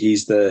I think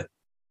he's the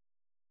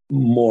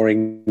more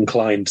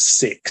inclined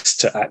 6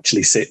 to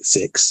actually sit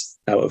 6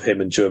 out of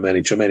him and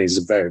Tchouaméni. Tchouaméni is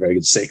a very, very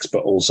good 6,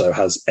 but also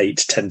has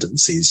 8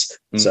 tendencies,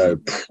 so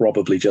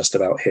probably just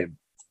about him.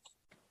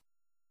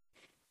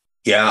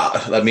 Yeah,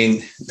 I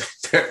mean,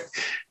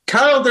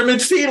 Carl, their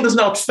midfield is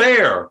not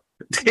fair.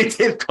 It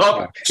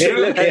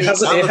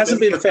hasn't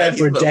been fair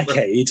for a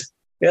decade.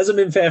 It hasn't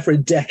been fair for a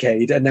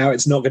decade, and now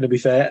it's not going to be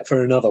fair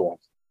for another one.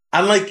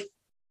 And like,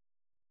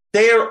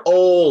 they're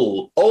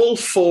all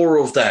 4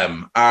 of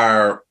them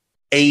are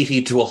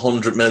 80 to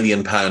 100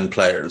 million pound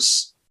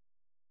players.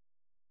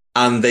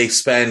 And they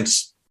spent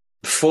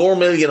 4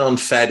 million on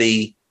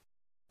Fede,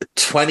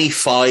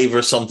 25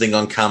 or something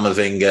on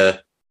Camavinga,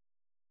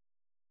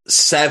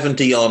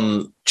 70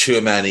 on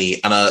Tchouaméni,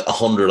 and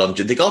 100 on...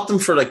 They got them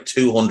for like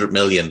 200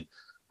 million.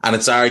 And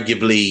it's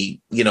arguably,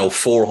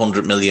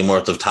 400 million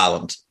worth of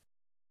talent.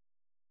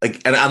 Like,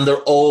 and they're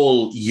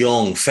all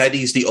young.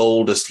 Fede's the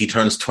oldest. He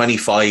turns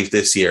 25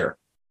 this year.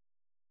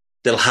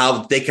 They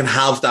can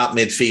have that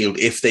midfield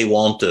if they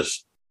want it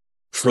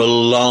for a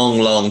long,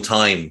 long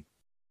time.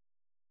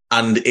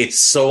 And it's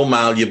so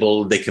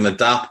malleable. They can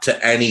adapt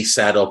to any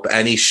setup,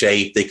 any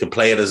shape. They could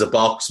play it as a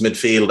box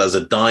midfield, as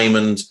a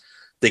diamond.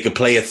 They could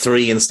play a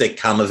 3 and stick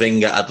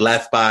Camavinga at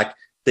left back.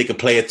 They could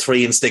play a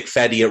 3 and stick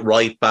Fede at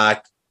right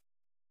back.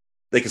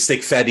 They can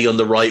stick Feddy on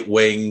the right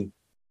wing.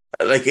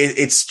 Like,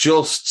 it's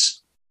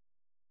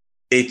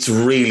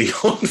really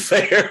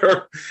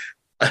unfair.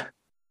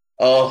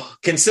 Oh,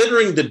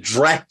 considering the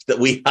dreck that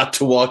we had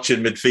to watch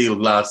in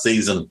midfield last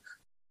season,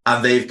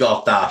 and they've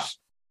got that.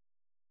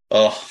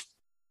 Oh,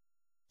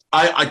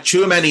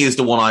 Tchouaméni is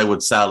the one I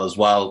would sell as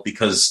well,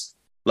 because,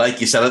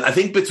 like you said, I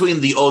think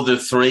between the other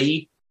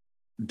three,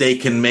 they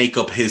can make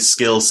up his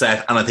skill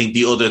set, and I think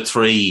the other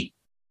three,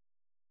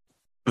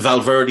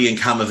 Valverde and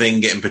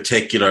Camavinga in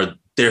particular,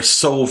 they're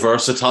so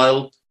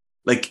versatile.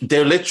 Like,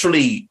 they're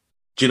literally,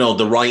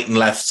 the right and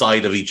left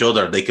side of each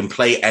other. They can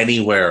play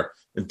anywhere,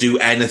 do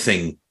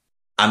anything,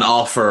 and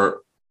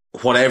offer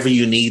whatever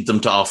you need them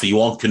to offer. You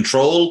want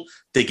control,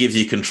 they give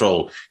you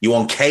control. You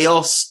want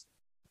chaos,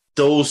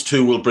 those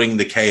two will bring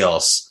the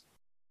chaos.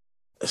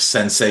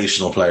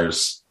 Sensational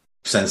players.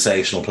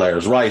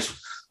 Right,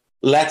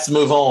 let's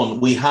move on.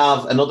 We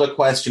have another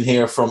question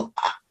here from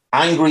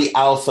Angry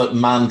Alpha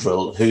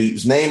Mandrill,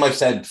 whose name I've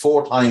said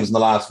 4 times in the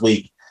last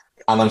week,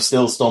 and I'm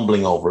still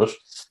stumbling over it.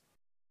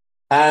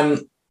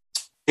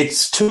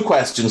 It's 2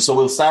 questions, so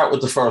we'll start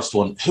with the first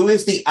one. Who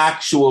is the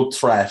actual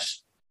threat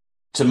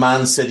to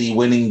Man City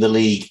winning the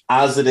league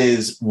as it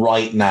is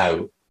right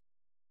now?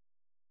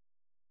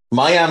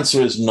 My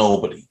answer is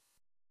nobody.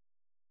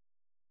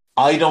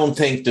 I don't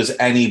think there's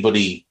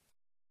anybody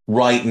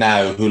right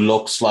now who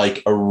looks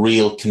like a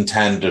real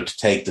contender to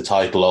take the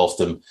title off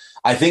them.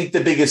 I think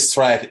the biggest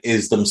threat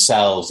is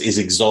themselves, is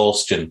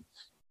exhaustion.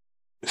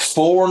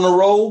 4 in a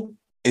row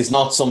is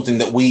not something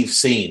that we've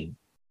seen.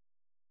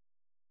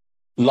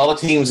 A lot of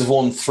teams have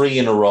won 3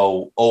 in a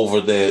row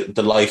over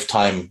the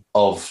lifetime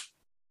of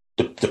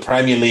the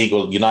Premier League.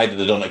 Well, United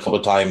have done it a couple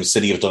of times.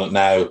 City have done it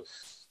now.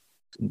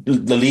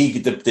 The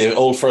league, the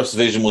old First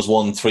Division was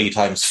won 3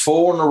 times.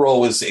 4 in a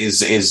row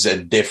is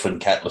a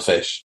different kettle of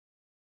fish.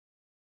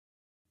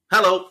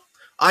 Hello,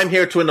 I'm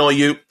here to annoy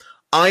you.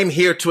 I'm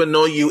here to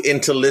annoy you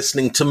into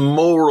listening to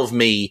more of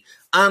me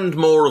and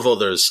more of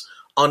others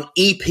on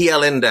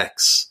EPL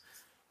Index.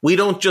 We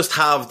don't just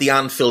have the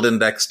Anfield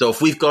Index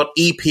stuff. We've got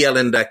EPL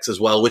Index as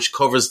well, which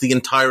covers the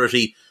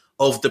entirety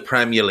of the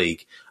Premier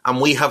League.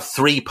 And we have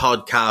 3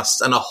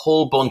 podcasts and a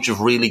whole bunch of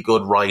really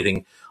good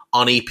writing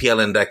on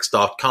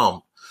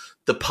EPLindex.com.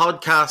 The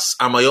podcasts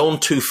are my own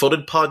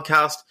 2-footed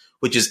podcast,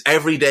 which is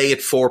every day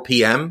at 4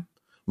 p.m,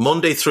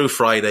 Monday through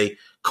Friday,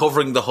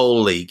 covering the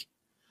whole league.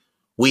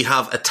 We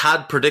have A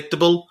Tad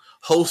Predictable,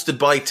 hosted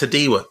by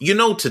Tadiwa. You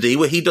know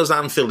Tadiwa, he does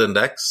Anfield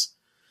Index.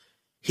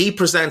 He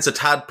presents A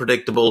Tad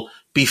Predictable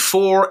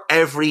before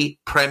every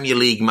Premier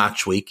League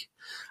match week.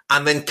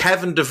 And then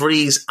Kevin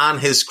DeVries and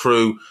his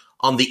crew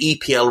on the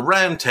EPL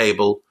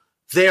Roundtable,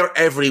 they're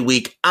every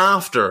week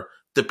after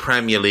the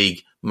Premier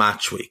League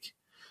match week.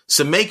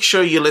 So make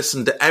sure you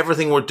listen to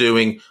everything we're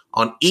doing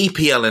on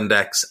EPL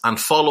Index and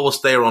follow us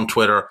there on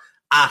Twitter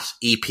at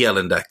EPL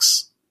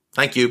Index.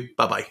 Thank you.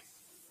 Bye-bye.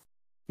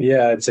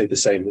 Yeah, I'd say the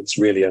same. It's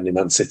really only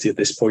Man City at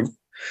this point.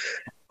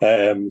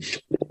 I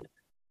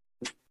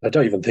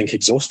don't even think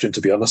exhaustion,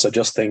 to be honest. I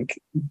just think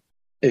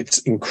it's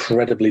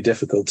incredibly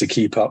difficult to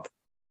keep up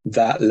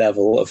that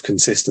level of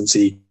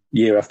consistency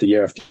year after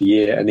year after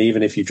year. And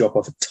even if you drop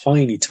off a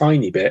tiny,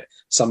 tiny bit,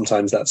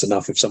 sometimes that's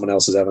enough if someone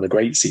else is having a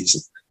great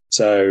season.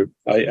 So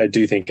I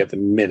do think at the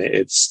minute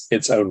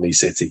it's only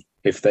City.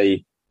 If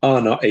they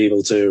are not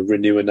able to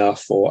renew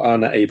enough or are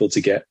not able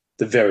to get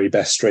the very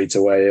best straight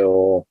away,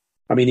 or,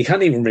 I mean, you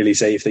can't even really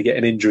say if they get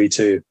an injury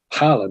to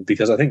Haaland,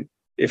 because I think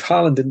if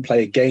Haaland didn't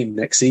play a game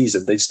next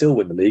season, they'd still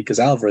win the league because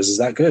Alvarez is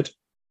that good.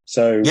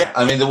 So yeah,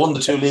 I mean, they won the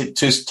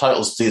two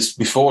titles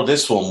before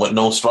this one with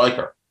no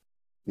striker.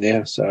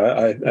 Yeah,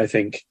 so I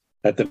think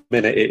at the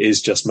minute it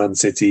is just Man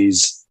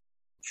City's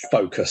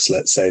focus,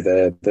 let's say,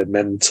 the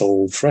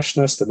mental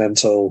freshness, the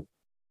mental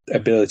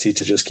ability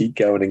to just keep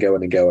going and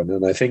going and going.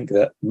 And I think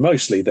that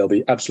mostly they'll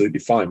be absolutely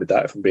fine with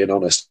that, if I'm being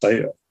honest.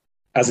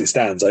 As it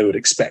stands, I would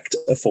expect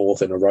a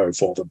 4th in a row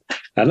for them.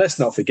 And let's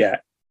not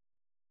forget,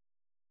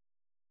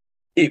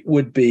 it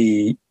would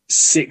be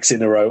 6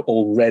 in a row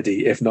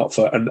already, if not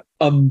for an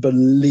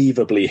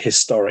unbelievably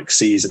historic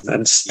season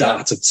and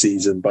start of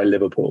season by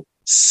Liverpool.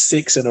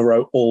 6 in a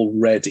row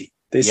already.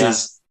 This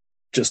is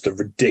just a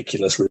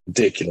ridiculous,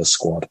 ridiculous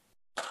squad.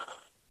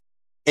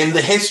 In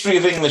the history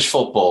of English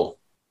football,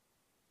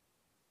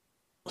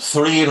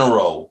 3 in a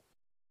row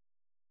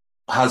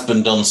has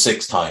been done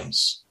 6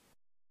 times.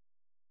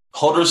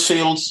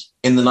 Huddersfield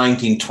in the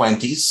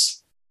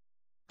 1920s,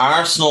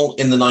 Arsenal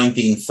in the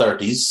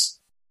 1930s.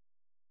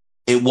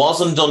 It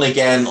wasn't done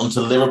again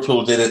until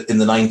Liverpool did it in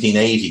the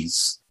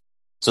 1980s.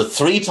 So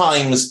 3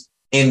 times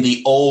in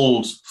the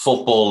old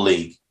Football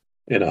League.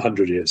 In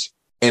 100 years.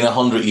 In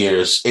 100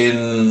 years.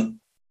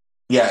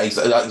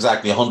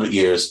 Exactly 100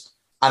 years.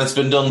 And it's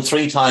been done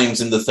 3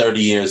 times in the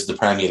 30 years of the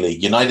Premier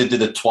League. United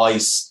did it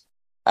twice,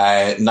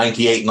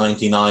 98,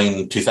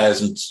 99,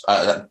 2000,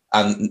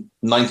 and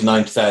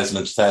 99, 2000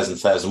 and 2000,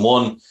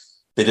 2001.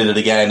 They did it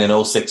again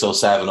in 06,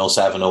 07,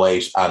 07,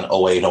 08 and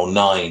 08,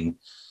 09.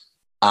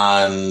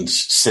 And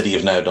City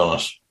have now done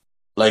it.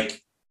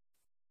 Like,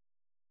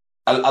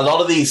 a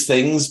lot of these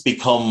things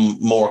become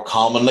more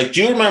common. Like,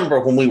 do you remember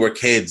when we were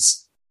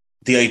kids,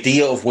 the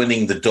idea of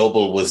winning the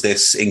double was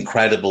this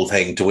incredible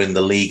thing to win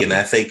the league and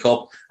FA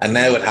Cup, and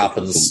now it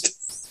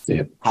happens.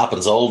 Yeah.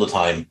 Happens all the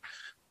time.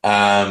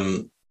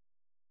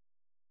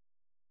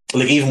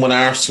 Like, even when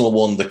Arsenal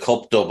won the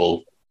cup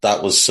double,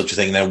 that was such a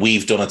thing. Now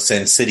we've done it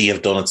since. City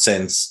have done it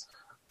since.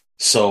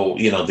 So,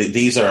 you know,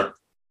 these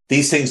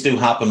things do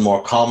happen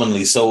more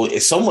commonly. So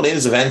if someone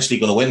is eventually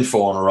going to win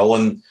 4 in a row,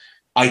 and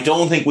I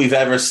don't think we've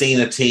ever seen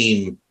a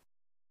team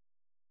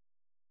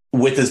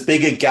with as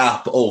big a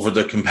gap over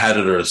their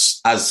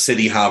competitors as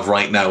City have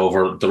right now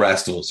over the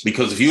rest of us.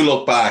 Because if you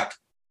look back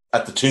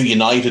at the 2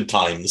 United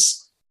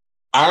times,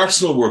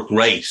 Arsenal were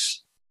great,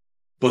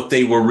 but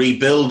they were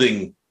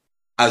rebuilding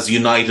as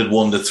United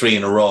won the 3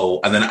 in a row,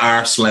 and then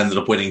Arsenal ended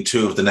up winning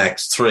 2 of the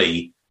next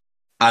 3.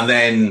 And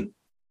then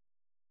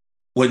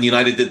when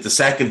United did the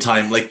second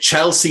time, like,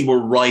 Chelsea were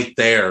right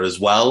there as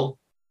well.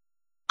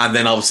 And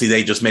then obviously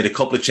they just made a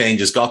couple of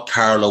changes, got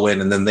Carlo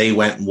in, and then they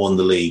went and won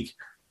the league.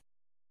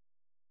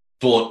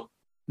 But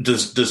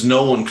there's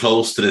no one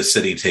close to this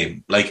City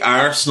team. Like,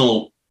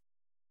 Arsenal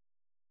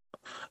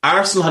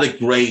had a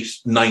great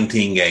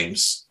 19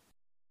 games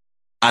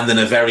and then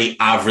a very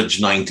average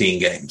 19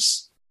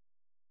 games.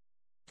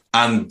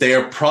 And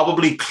they're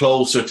probably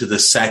closer to the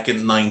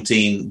second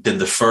 19 than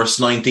the first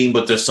 19,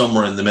 but they're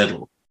somewhere in the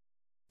middle.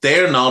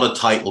 They're not a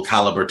title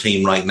caliber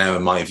team right now,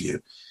 in my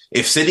view.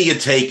 If City had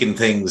taken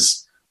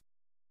things,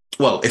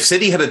 well, if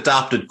City had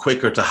adapted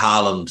quicker to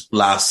Haaland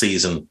last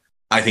season,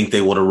 I think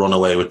they would have run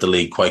away with the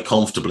league quite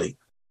comfortably.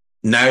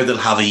 Now they'll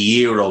have a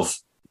year of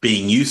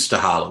being used to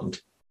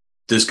Haaland.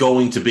 There's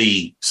going to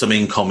be some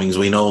incomings,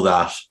 we know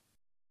that.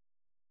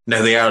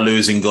 Now, they are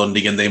losing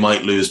Gundy and they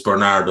might lose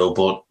Bernardo,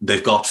 but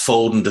they've got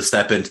Foden to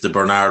step into the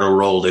Bernardo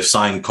role. They've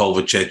signed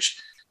Kovacic.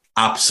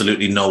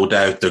 Absolutely no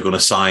doubt they're going to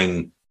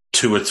sign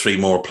 2 or 3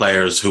 more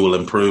players who will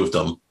improve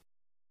them,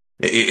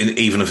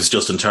 even if it's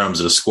just in terms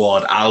of the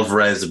squad.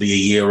 Alvarez will be a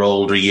year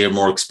older, a year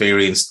more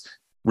experienced.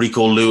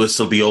 Rico Lewis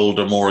will be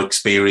older, more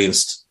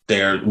experienced.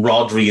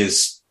 Rodri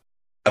is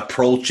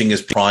approaching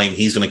his prime.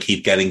 He's going to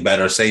keep getting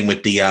better. Same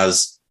with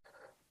Diaz.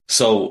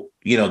 So,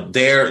 you know,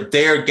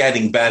 they're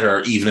getting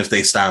better even if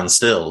they stand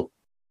still.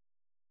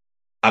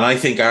 And I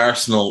think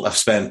Arsenal have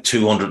spent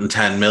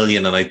 210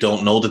 million, and I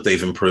don't know that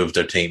they've improved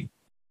their team,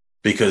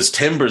 because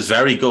Timber's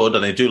very good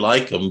and I do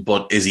like him,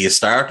 but is he a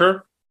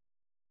starter?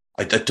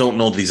 I don't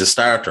know that he's a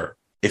starter.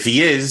 If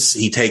he is,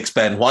 he takes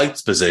Ben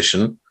White's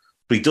position,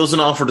 but he doesn't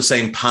offer the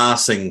same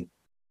passing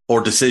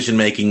or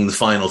decision-making in the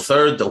final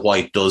third that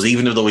White does,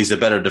 even though he's a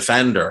better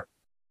defender.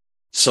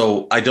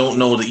 So I don't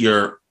know that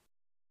you're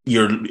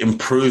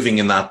improving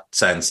in that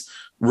sense.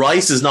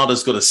 Rice is not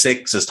as good a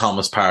 6 as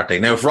Thomas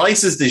Partey. Now, if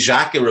Rice is the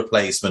Xhaka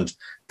replacement,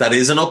 that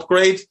is an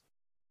upgrade.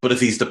 But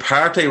if he's the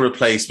Partey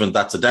replacement,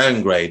 that's a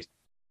downgrade.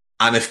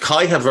 And if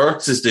Kai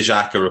Havertz is the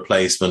Xhaka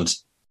replacement,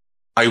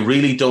 I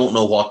really don't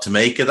know what to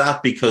make of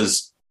that,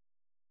 because,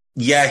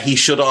 yeah, he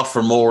should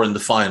offer more in the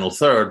final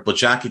third, but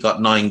Xhaka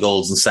got 9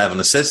 goals and 7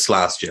 assists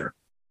last year.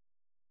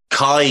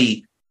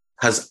 Kai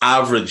has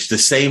averaged the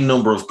same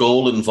number of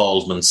goal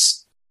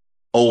involvements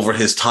over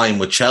his time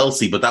with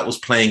Chelsea, but that was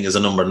playing as a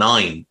number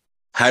 9.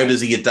 How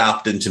does he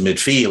adapt into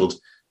midfield?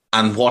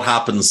 And what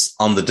happens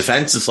on the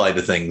defensive side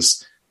of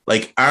things?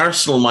 Like,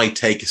 Arsenal might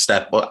take a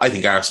step, but I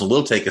think Arsenal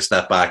will take a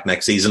step back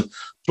next season.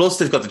 Plus,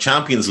 they've got the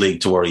Champions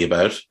League to worry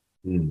about.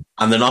 And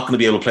they're not going to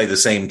be able to play the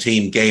same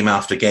team game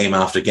after game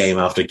after game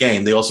after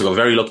game. They also got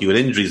very lucky with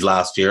injuries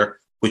last year,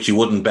 which you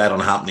wouldn't bet on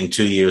happening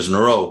 2 years in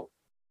a row.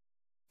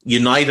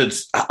 United,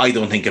 I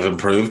don't think, have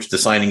improved. The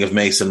signing of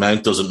Mason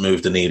Mount doesn't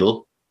move the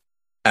needle.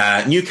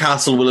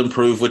 Newcastle will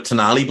improve with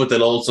Tonali, but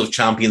they'll also have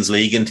Champions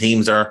League, and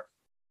teams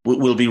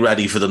will be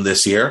ready for them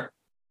this year.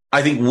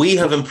 I think we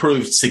have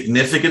improved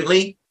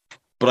significantly,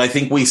 but I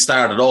think we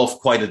started off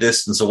quite a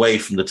distance away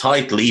from the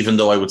title, even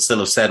though I would still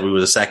have said we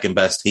were the second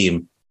best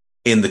team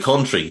in the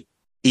country,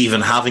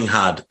 even having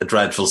had a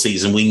dreadful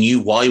season. We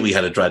knew why we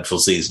had a dreadful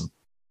season.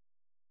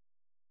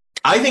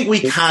 I think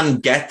we can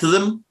get to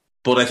them,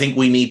 but I think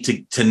we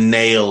need to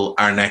nail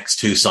our next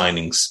 2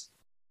 signings.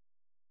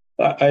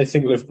 I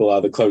think Liverpool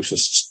are the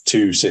closest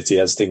to City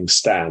as things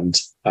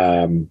stand.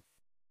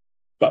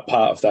 But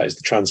part of that is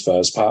the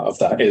transfers. Part of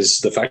that is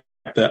the fact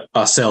that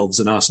ourselves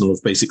and Arsenal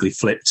have basically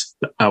flipped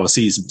our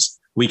seasons.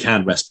 We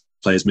can rest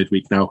players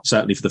midweek now,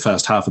 certainly for the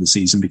first half of the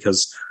season,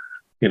 because,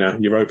 you know,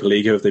 Europa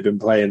League, who have they been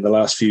playing the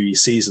last few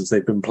seasons?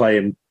 They've been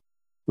playing,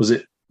 I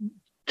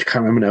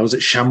can't remember now, was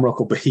it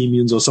Shamrock or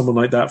Bohemians or someone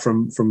like that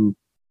from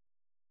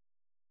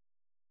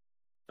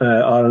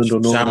Ireland or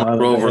Northern Shamrock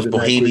Ireland? Rovers,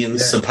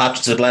 Bohemians, St.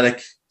 Patrick's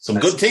Athletic. Some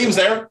good teams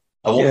there.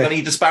 I won't have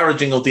any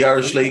disparaging of the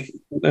Irish League.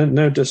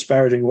 No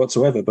disparaging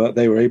whatsoever, but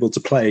they were able to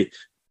play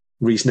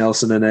Reece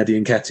Nelson and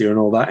Eddie Nketiah and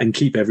all that and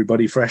keep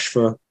everybody fresh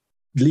for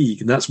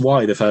league. And that's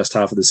why the first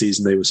half of the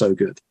season they were so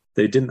good.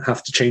 They didn't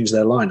have to change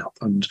their lineup.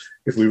 And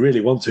if we really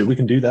want to, we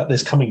can do that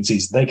this coming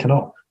season. They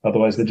cannot.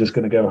 Otherwise, they're just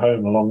going to go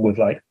home along with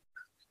like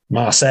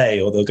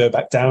Marseille, or they'll go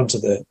back down to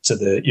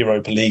the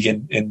Europa League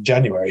in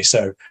January.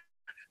 So,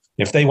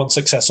 If they want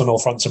success on all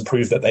fronts and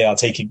prove that they are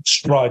taking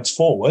strides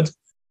forward,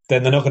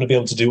 then they're not going to be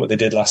able to do what they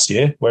did last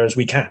year, whereas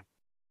we can.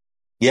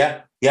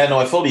 Yeah, no,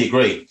 I fully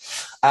agree.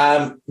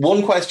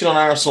 One question on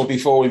Arsenal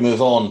before we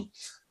move on.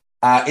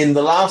 In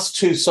the last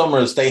 2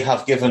 summers, they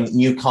have given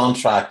new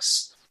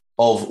contracts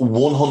of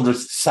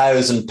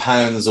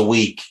 £100,000 a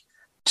week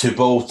to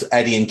both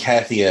Eddie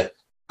Nketiah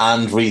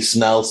and Reece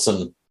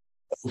Nelson.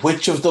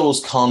 Which of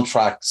those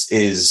contracts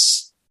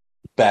is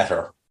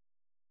better?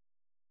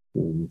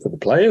 For the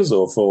players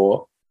or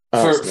for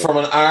Arsenal? From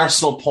an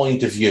Arsenal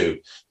point of view,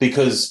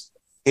 because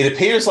it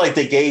appears like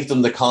they gave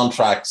them the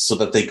contracts so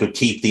that they could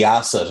keep the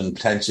asset and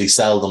potentially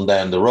sell them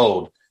down the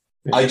road.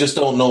 Yeah. I just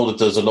don't know that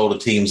there's a load of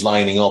teams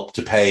lining up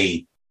to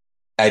pay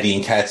Eddie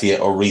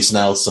Nketiah or Reece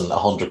Nelson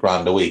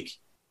 $100,000 a week.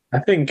 I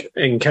think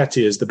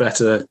Nketiah is the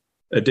better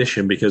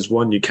addition because,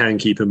 one, you can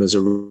keep him as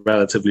a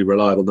relatively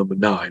reliable number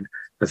 9.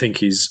 I think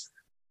he's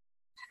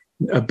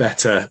a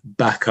better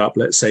backup,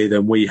 let's say,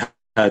 than we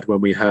had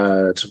when we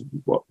had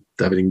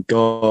David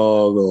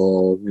Ngog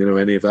or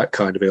any of that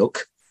kind of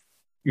ilk.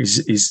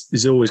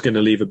 He's always going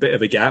to leave a bit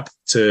of a gap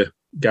to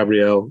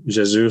Gabriel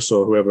Jesus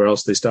or whoever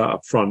else they start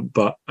up front,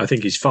 but I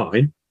think he's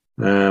fine.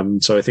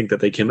 So I think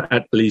that they can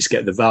at least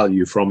get the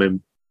value from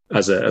him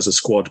as a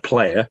squad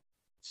player.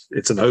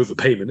 It's an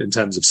overpayment in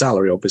terms of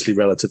salary, obviously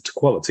relative to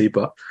quality,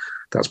 but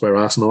that's where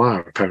Arsenal are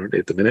apparently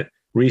at the minute.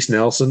 Reece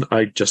Nelson,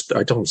 I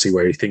don't see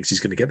where he thinks he's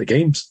going to get the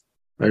games.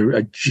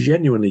 I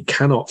genuinely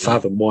cannot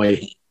fathom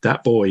why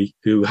that boy,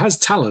 who has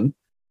talent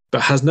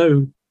but has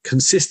no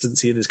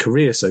consistency in his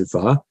career so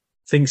far,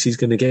 thinks he's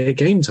going to get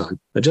game time.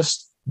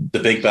 The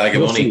big bag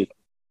of money.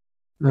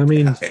 I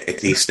mean,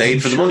 he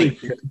stayed for the money.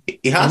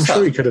 I'm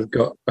sure he could have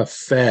got a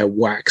fair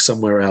whack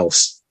somewhere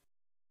else.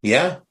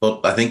 Yeah,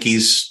 but I think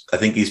he's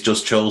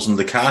just chosen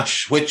the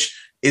cash, which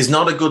is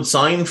not a good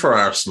sign for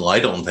Arsenal, I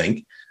don't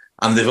think.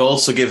 And they've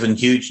also given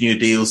huge new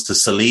deals to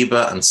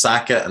Saliba and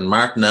Saka and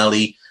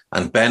Martinelli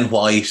and Ben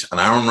White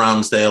and Aaron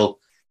Ramsdale.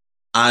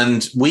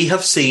 And we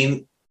have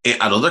seen it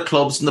at other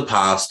clubs in the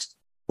past,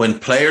 when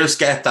players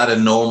get that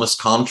enormous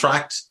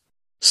contract,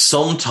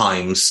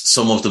 sometimes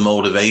some of the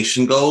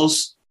motivation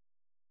goes.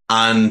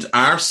 And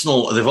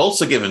Arsenal, they've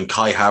also given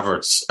Kai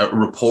Havertz a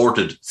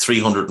reported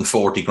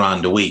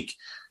 $340,000 a week,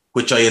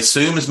 which I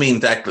assume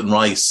means Declan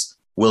Rice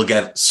will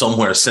get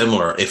somewhere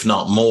similar, if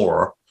not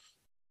more.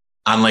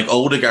 And like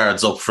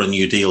Odegaard's up for a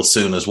new deal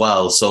soon as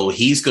well. So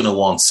he's going to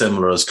want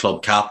similar as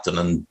club captain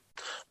and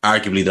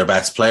arguably their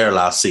best player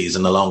last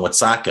season, along with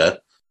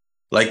Saka.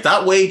 Like,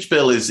 that wage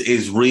bill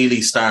is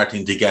really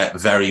starting to get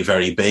very,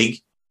 very big.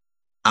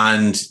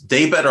 And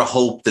they better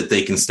hope that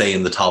they can stay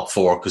in the top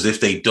 4, because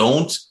if they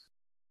don't,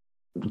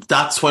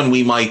 that's when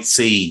we might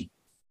see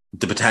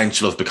the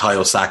potential of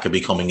Bukayo Saka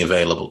becoming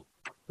available.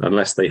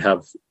 Unless they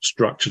have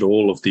structured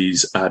all of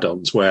these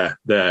add-ons where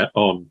they're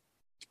on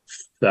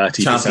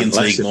 30% Champions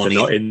less League if money.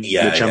 They're not in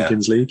the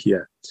Champions League.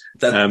 Yeah,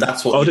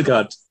 that's what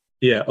Odegaard.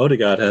 Yeah,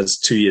 Odegaard has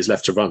 2 years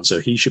left to run, so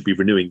he should be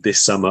renewing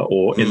this summer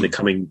or in the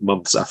coming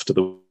months after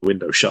the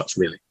window shuts,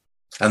 really.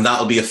 And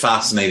that'll be a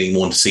fascinating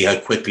one to see how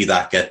quickly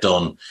that gets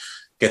done,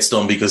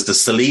 because the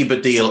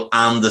Saliba deal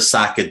and the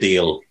Saka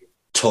deal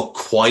took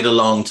quite a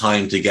long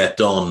time to get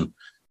done,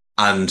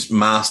 and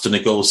master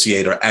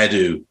negotiator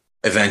Edu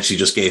eventually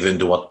just gave in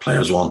to what the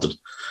players wanted.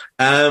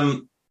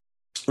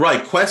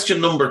 Right,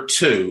 question number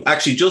 2.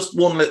 Actually, just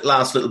one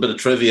last little bit of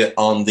trivia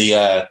on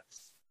the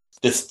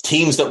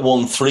teams that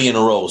won 3 in a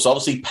row. So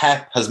obviously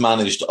Pep has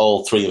managed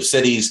all 3 of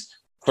City's.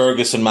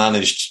 Ferguson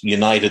managed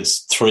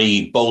United's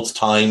 3 both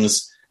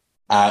times.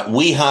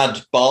 We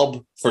had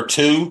Bob for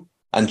 2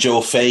 and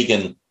Joe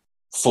Fagan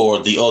for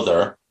the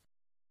other.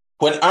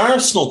 When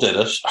Arsenal did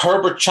it,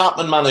 Herbert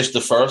Chapman managed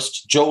the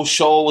first. Joe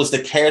Shaw was the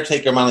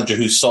caretaker manager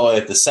who saw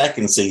it the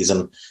second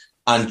season.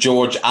 And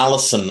George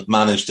Allison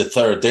managed the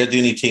third. They're the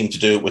only team to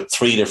do it with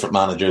 3 different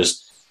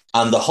managers.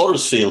 And the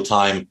Huddersfield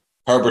time,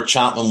 Herbert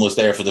Chapman was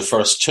there for the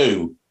first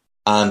 2,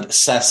 and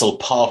Cecil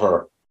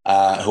Potter,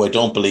 who I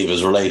don't believe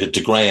is related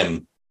to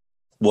Graham,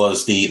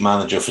 was the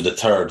manager for the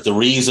third. The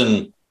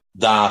reason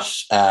that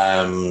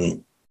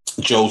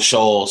Joe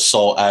Shaw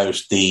saw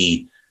out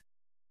the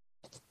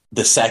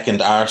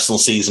second Arsenal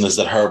season is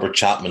that Herbert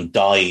Chapman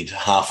died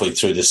halfway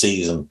through the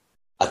season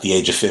at the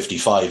age of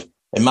 55.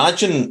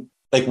 Imagine,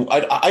 like,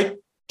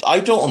 I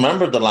don't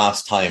remember the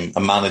last time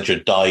a manager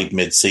died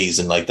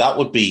mid-season. Like, that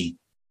would be...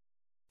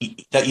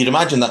 that you'd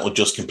imagine that would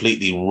just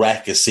completely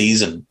wreck a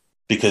season,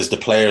 because the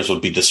players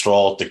would be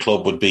distraught, the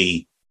club would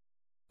be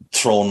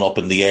thrown up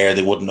in the air,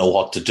 they wouldn't know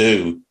what to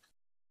do.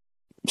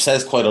 It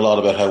says quite a lot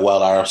about how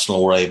well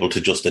Arsenal were able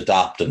to just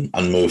adapt and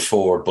move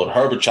forward. But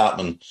Herbert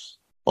Chapman,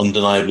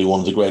 undeniably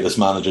one of the greatest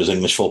managers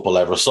English football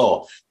ever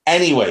saw.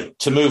 Anyway,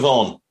 to move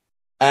on.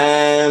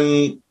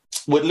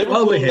 With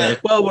Liverpool,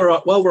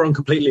 while we're on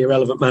completely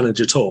irrelevant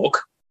manager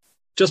talk,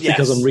 just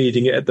because I'm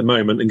reading it at the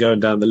moment and going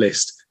down the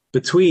list,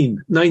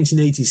 between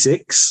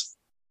 1986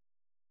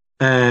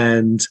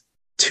 and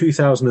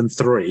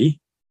 2003,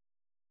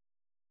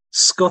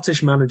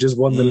 Scottish managers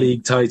won the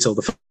league title,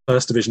 the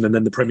first division, and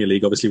then the Premier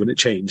League, obviously, when it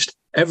changed.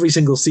 Every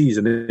single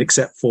season,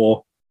 except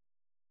for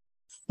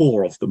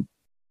 4 of them.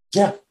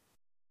 Yeah.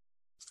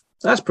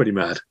 That's pretty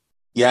mad.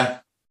 Yeah.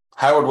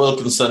 Howard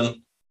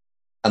Wilkinson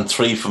and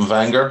 3 from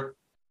Wenger.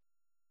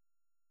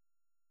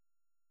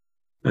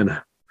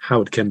 And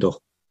Howard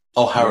Kendall.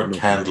 Oh, Howard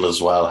Kendall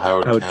as well.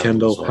 Howard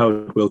Kendall,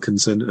 Howard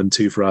Wilkinson, and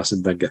 2 for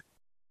Arsene Wenger.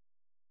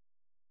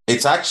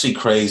 It's actually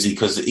crazy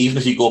because even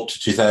if you go up to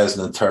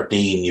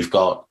 2013, you've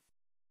got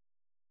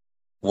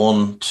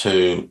 1,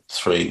 2,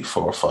 3,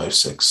 4, 5,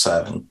 6,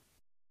 7,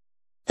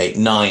 8,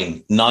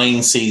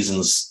 9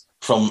 seasons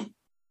from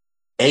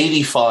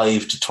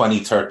 85 to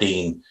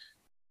 2013.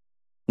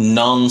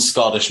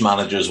 Non-Scottish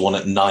managers won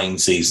it 9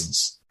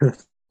 seasons.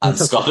 And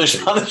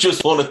Scottish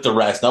managers won it the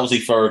rest. And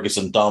obviously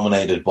Ferguson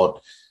dominated,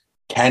 but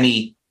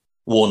Kenny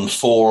won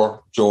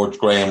 4, George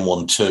Graham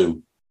won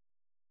 2.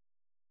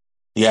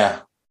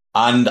 Yeah.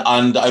 And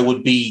I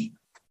would be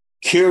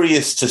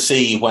curious to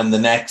see when the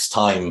next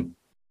time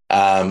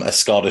a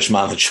Scottish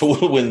manager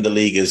will win the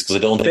league is, because I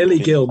don't think Billy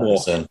Gilmore.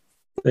 There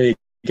you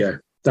go.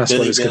 That's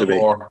Billy what it's going to be.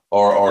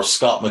 Or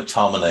Scott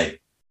McTominay.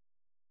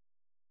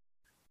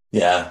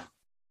 Yeah.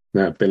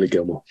 No, Billy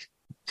Gilmore.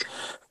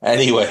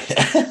 Anyway.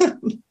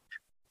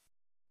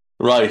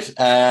 Right.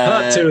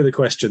 Part 2 of the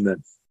question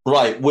then.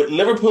 Right. With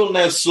Liverpool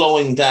now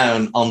slowing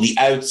down on the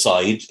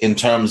outside in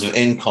terms of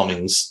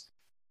incomings,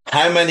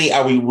 how many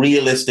are we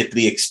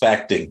realistically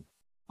expecting?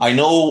 I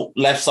know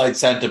left side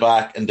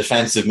centre-back and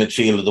defensive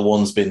midfield are the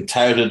ones been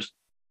touted,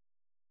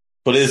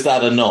 but is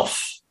that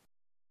enough?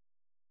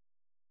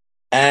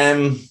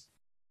 I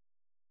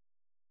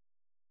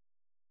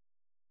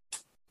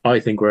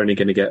think we're only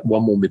going to get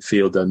 1 more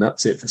midfielder, and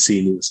that's it for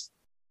seniors.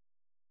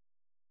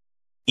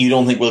 You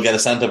don't think we'll get a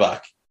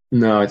centre-back?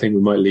 No, I think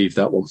we might leave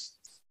that one.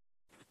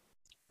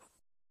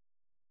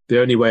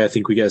 The only way I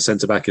think we get a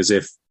centre-back is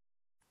if,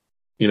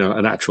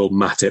 an actual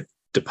Matip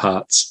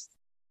departs.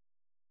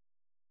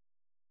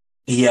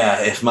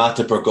 Yeah, if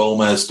Matip or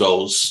Gomez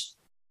goes.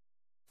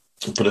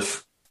 But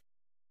if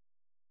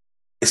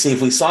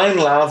we sign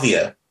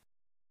Lavia,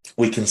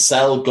 we can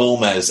sell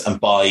Gomez and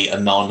buy a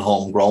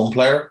non-homegrown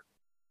player.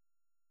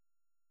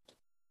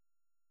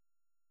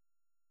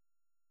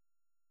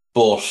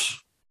 But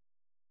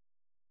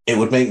it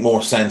would make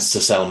more sense to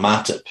sell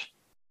Matip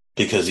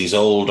because he's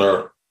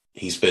older.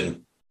 He's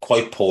been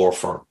quite poor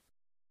for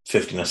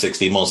 15 or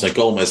 16 months. Now,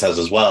 Gomez has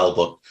as well,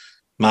 but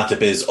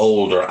Matip is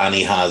older and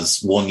he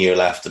has 1 year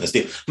left in his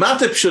deal.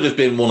 Matip should have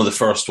been one of the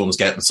first ones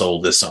getting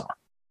sold this summer.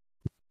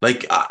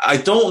 Like, I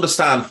don't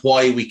understand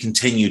why we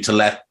continue to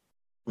let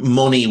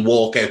money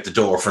walk out the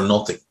door for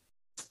nothing.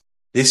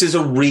 This is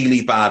a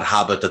really bad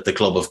habit that the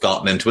club have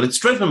gotten into, and it's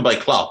driven by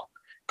Klopp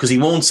because he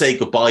won't say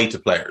goodbye to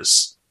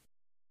players.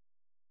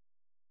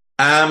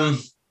 I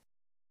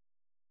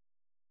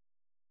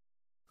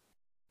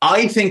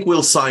think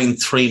we'll sign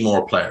 3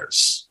 more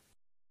players.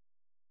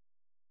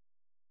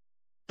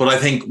 But I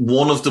think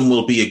one of them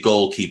will be a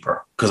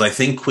goalkeeper because I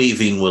think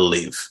Queeveen will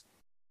leave.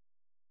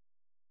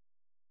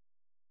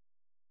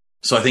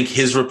 So I think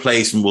his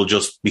replacement will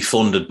just be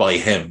funded by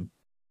him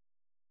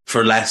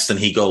for less than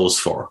he goes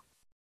for.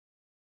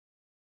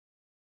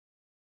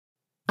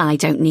 I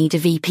don't need a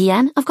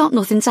VPN. I've got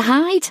nothing to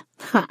hide.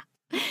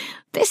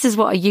 This is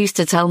what I used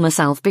to tell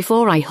myself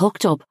before I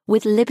hooked up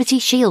with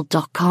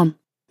LibertyShield.com.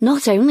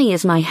 Not only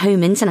is my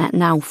home internet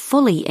now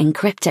fully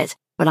encrypted,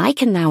 but I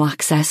can now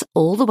access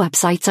all the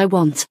websites I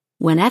want,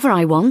 whenever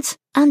I want,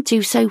 and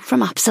do so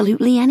from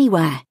absolutely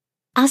anywhere.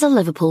 As a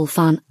Liverpool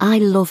fan, I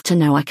love to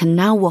know I can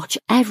now watch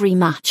every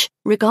match,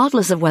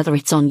 regardless of whether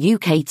it's on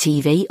UK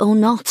TV or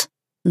not.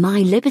 My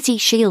Liberty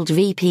Shield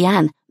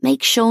VPN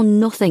makes sure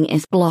nothing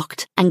is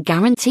blocked and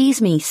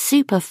guarantees me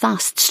super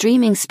fast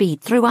streaming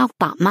speed throughout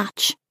that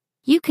match.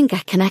 You can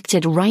get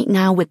connected right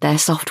now with their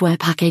software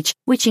package,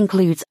 which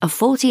includes a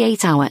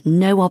 48-hour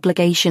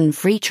no-obligation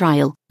free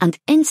trial and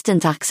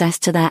instant access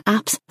to their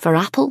apps for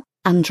Apple,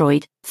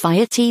 Android,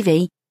 Fire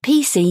TV,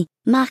 PC,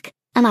 Mac,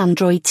 and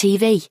Android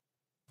TV.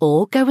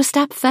 Or go a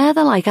step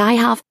further like I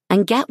have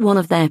and get one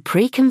of their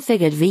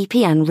pre-configured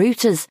VPN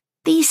routers.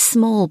 These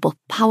small but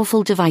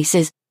powerful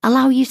devices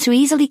allow you to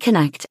easily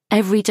connect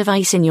every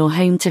device in your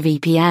home to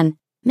VPN,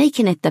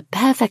 making it the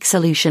perfect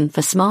solution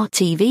for smart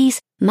TVs,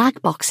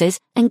 Mac boxes,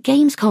 and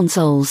games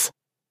consoles.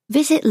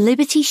 Visit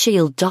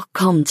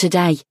LibertyShield.com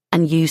today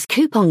and use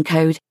coupon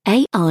code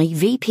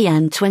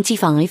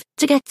AIVPN25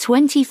 to get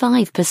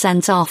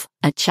 25% off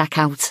at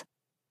checkout.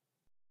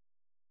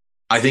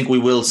 I think we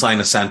will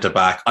sign a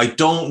centre-back. I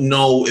don't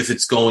know if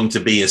it's going to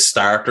be a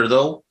starter,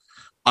 though.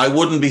 I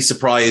wouldn't be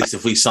surprised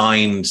if we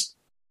signed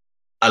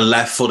a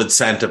left-footed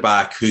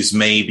centre-back who's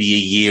maybe a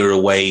year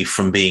away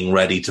from being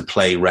ready to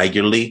play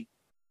regularly.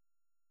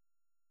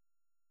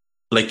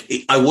 Like,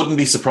 I wouldn't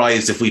be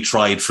surprised if we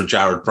tried for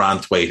Jared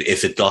Brantwaite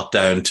if it got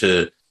down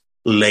to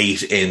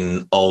late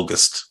in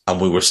August and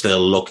we were still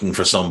looking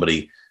for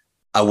somebody.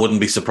 I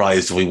wouldn't be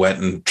surprised if we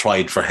went and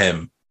tried for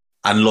him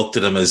and looked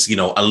at him as, you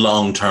know, a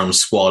long-term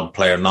squad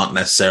player, not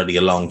necessarily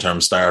a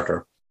long-term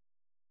starter.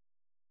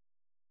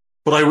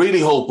 But I really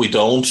hope we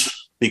don't,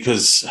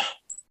 because,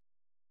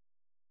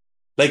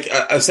 like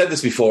I've said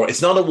this before,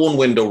 it's not a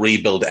one-window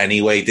rebuild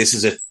anyway. This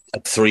is a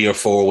 3 or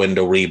 4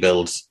 window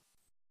rebuild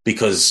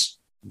because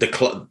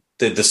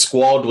the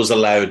squad was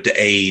allowed to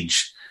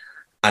age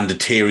and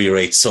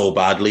deteriorate so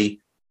badly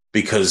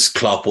because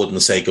Klopp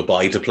wouldn't say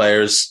goodbye to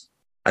players,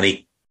 and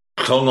he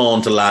clung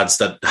on to lads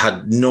that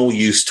had no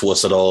use to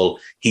us at all.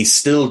 He's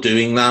still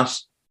doing that.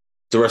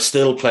 There are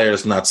still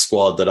players in that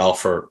squad that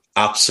offer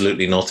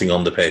absolutely nothing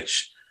on the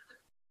pitch.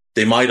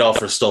 They might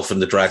offer stuff in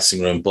the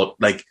dressing room, but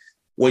like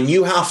when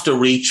you have to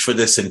reach for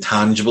this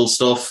intangible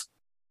stuff,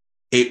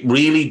 it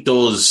really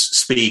does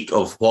speak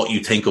of what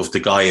you think of the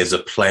guy as a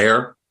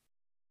player.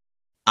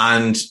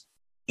 And,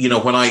 you know,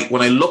 when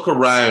I look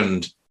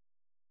around,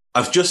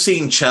 I've just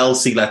seen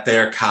Chelsea let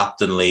their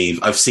captain leave.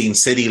 I've seen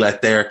City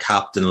let their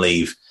captain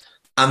leave.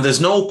 And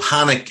there's no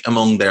panic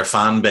among their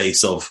fan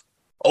base of,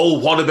 oh,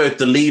 what about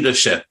the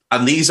leadership?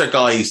 And these are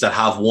guys that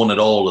have won it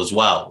all as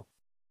well.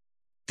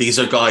 These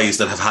are guys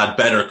that have had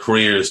better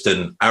careers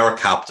than our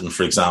captain,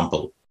 for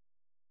example.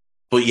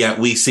 But yet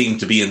we seem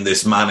to be in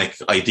this manic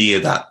idea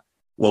that,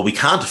 well, we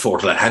can't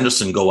afford to let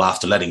Henderson go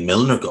after letting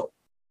Milner go.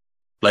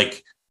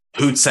 Like,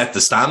 who'd set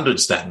the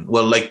standards then?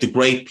 Well, like the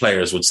great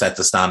players would set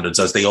the standards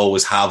as they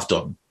always have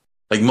done.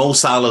 Like Mo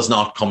Salah's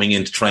not coming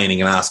into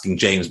training and asking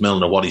James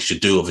Milner what he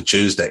should do of a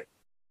Tuesday.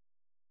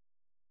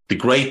 The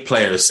great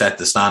players set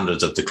the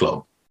standards at the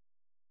club.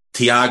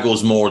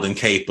 Thiago's more than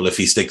capable, if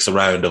he sticks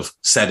around, of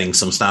setting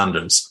some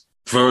standards.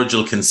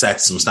 Virgil can set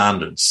some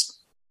standards.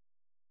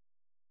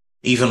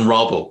 Even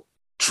Robbo,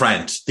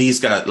 Trent,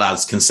 these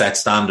lads can set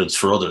standards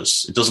for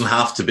others. It doesn't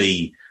have to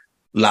be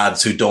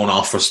lads who don't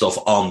offer stuff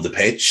on the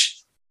pitch.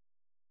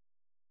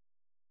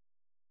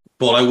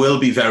 But I will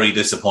be very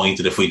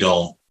disappointed if we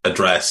don't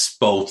address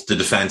both the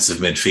defensive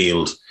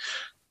midfield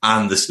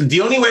and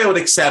the only way I would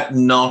accept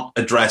not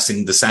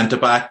addressing the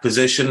centre-back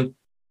position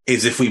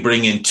is if we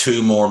bring in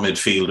 2 more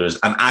midfielders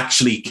and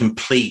actually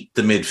complete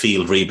the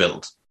midfield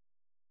rebuild.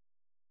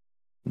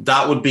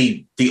 That would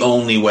be the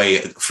only way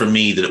for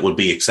me that it would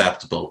be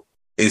acceptable,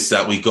 is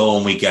that we go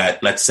and we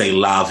get, let's say,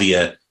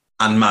 Lavia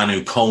and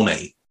Manu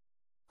Kone,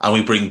 and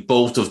we bring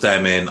both of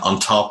them in on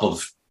top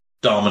of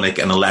Dominic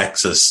and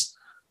Alexis.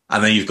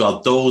 And then you've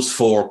got those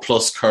 4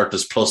 plus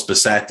Curtis plus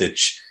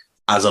Besetic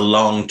as a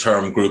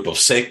long-term group of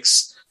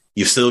 6.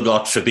 You've still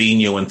got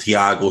Fabinho and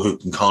Thiago who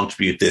can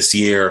contribute this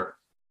year.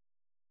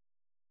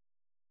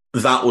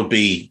 That would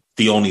be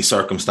the only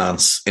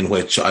circumstance in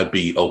which I'd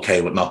be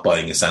okay with not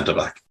buying a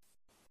centre-back.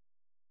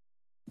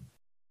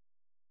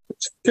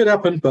 It could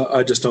happen, but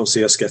I just don't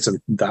see us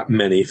getting that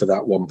many for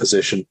that one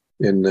position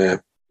in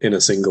a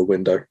single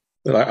window.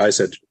 But I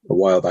said a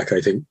while back,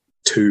 I think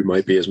 2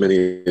 might be as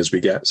many as we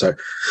get. So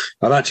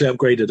I've actually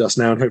upgraded us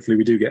now, and hopefully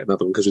we do get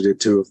another one because we did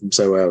 2 of them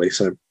so early.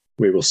 So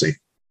we will see.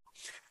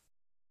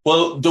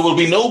 Well, there will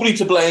be nobody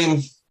to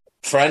blame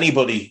for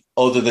anybody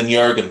other than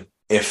Jurgen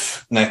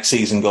if next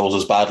season goes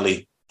as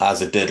badly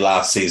as it did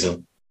last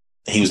season.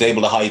 He was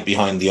able to hide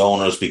behind the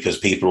owners because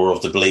people were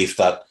of the belief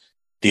that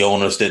the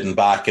owners didn't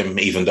back him,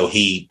 even though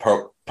he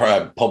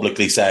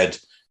publicly said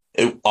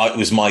it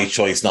was my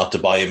choice not to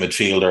buy a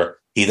midfielder.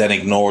 He then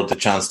ignored the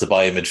chance to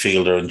buy a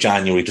midfielder in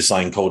January to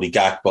sign Cody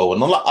Gakpo.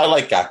 And I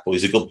like Gakpo.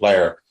 He's a good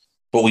player.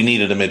 But we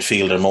needed a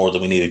midfielder more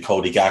than we needed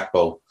Cody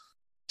Gakpo.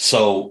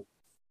 So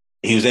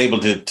he was able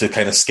to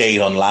kind of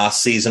skate on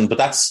last season. But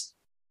that's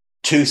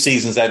 2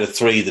 seasons out of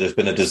 3 that have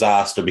been a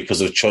disaster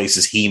because of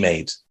choices he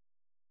made.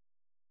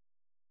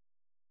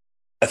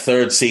 A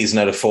 3rd season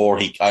out of 4,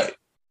 he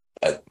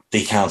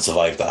can't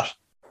survive that.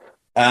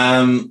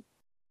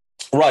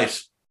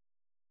 Right.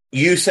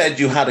 You said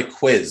you had a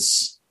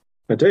quiz.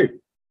 I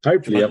do.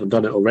 Hopefully you haven't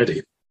done it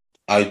already.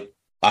 I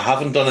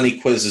haven't done any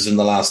quizzes in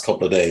the last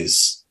couple of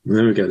days.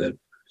 There we go then.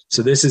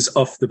 So this is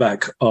off the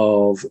back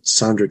of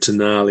Sandro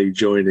Tonali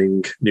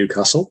joining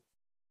Newcastle.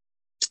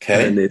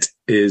 Okay. And it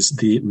is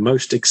the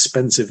most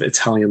expensive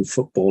Italian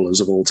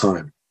footballers of all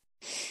time.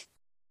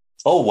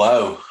 Oh,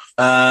 wow.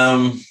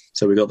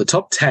 So we got the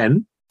top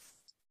 10.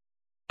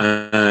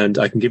 And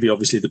I can give you,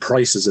 obviously, the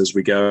prices as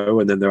we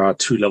go. And then there are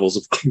 2 levels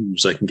of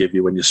clues I can give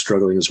you when you're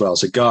struggling as well.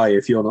 So, Guy,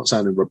 if you're not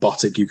sounding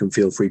robotic, you can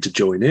feel free to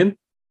join in.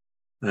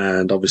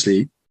 And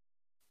obviously,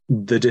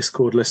 the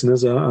Discord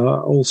listeners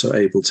are also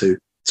able to.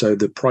 So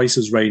the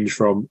prices range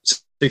from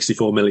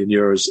 64 million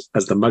euros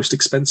as the most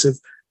expensive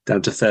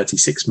down to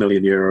 36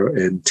 million euro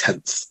in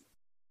 10th.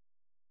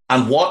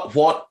 And what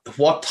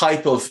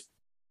type of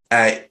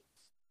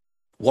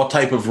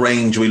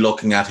range are we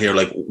looking at here?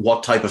 Like,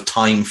 what type of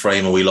time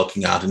frame are we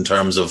looking at in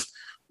terms of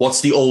what's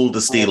the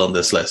oldest deal on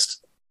this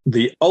list?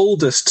 The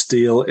oldest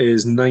deal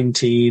is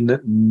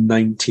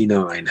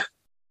 1999.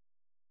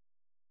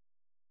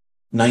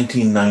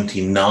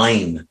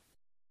 1999.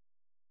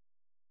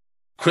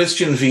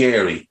 Christian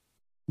Vieri.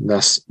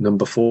 That's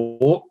number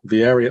 4.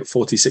 Vieri at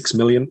 46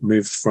 million,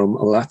 moved from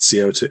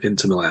Lazio to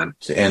Inter Milan.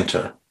 To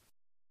Inter.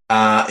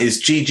 Is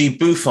Gigi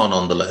Buffon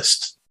on the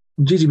list?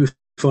 Gigi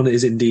Buffon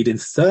is indeed in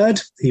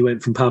 3rd. He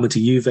went from Parma to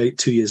Juve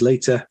 2 years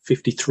later,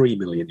 53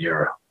 million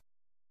euro.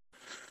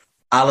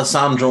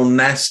 Alessandro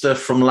Nesta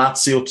from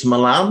Lazio to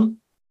Milan?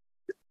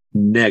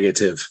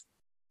 Negative.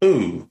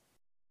 Ooh.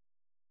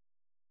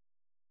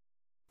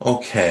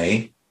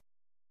 Okay.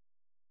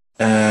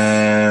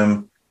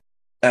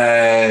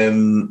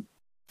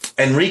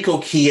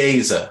 Enrico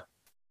Chiesa.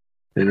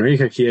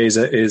 Enrico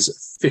Chiesa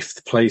is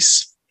 5th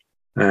place.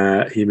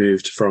 He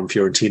moved from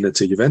Fiorentina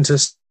to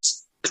Juventus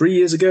 3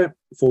 years ago,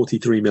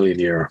 €43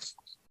 million.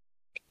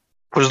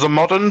 Was the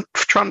modern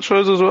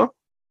transfers as well?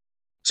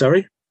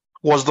 Sorry?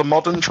 Was the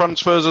modern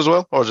transfers as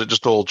well, or is it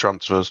just old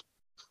transfers?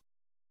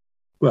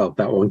 Well,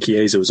 that one,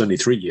 Chiesa, was only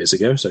 3 years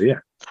ago, so yeah.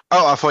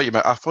 Oh, I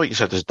thought you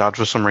said his dad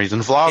for some reason.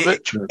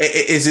 Vlahovic?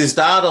 Is his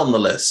dad on the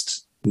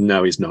list?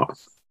 No, he's not.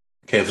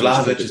 Okay,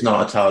 Vlahovic is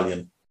not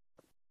Italian.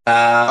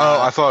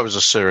 I thought it was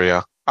a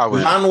Syria.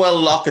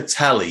 Manuel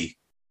Locatelli.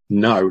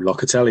 No,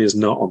 Locatelli is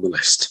not on the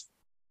list.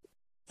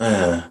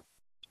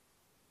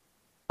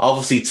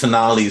 Obviously,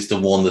 Tonali is the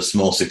one that's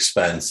most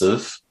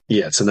expensive.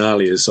 Yeah,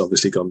 Tonali has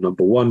obviously gone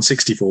number one,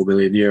 €64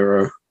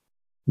 million,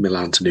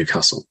 Milan to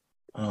Newcastle.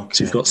 Okay.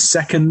 So you've got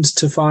second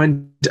to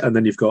find, and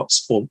then you've got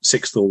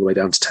sixth all the way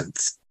down to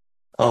 10th.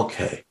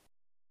 Okay.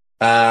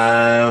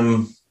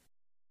 I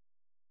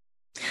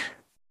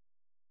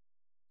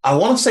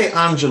want to say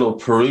Angelo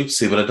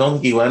Peruzzi, but I don't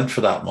think he went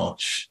for that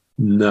much.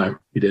 No,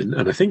 he didn't.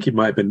 And I think he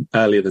might have been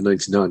earlier than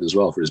 99 as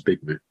well for his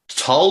big move.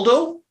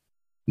 Toldo?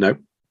 No.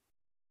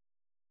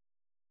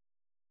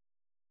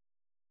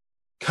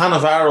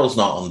 Cannavaro's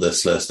not on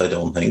this list, I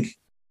don't think.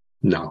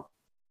 No.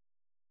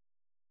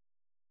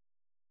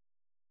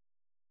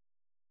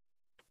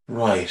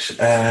 Right. So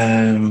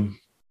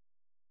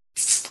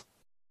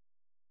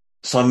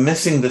I'm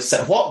missing the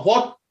set.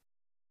 What?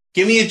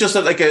 Give me just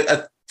a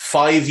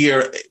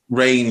 5-year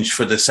range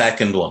for the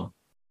second one.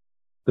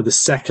 For the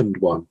second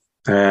one,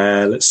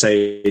 let's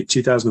say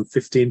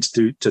 2015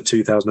 to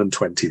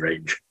 2020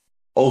 range.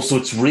 Oh, so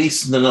it's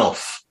recent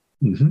enough.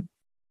 Mm-hmm.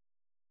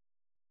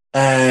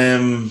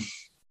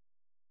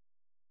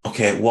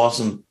 Okay, it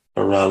wasn't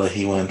Barella.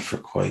 He went for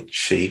quite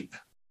cheap.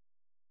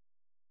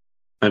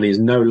 And he's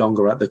no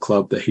longer at the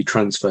club that he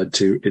transferred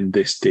to in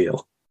this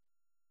deal.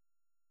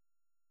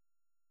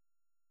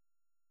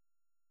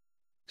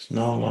 He's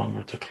no longer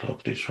at the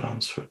club that he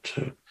transferred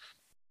to.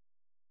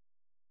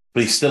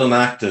 But he's still an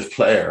active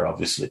player,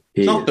 obviously.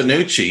 It's not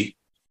Bonucci.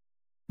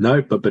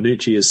 No, but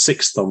Bonucci is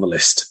 6th on the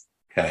list.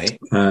 Okay.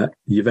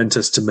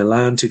 Juventus to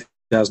Milan,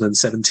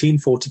 2017,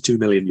 €42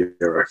 million.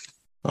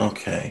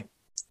 Okay.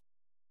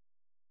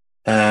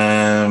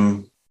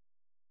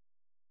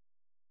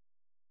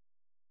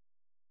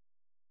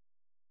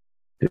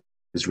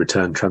 His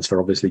return transfer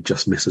obviously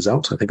just misses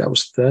out. I think that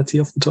was 30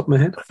 off the top of my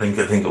head. I think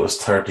it was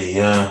 30,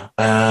 yeah.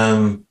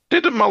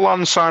 Didn't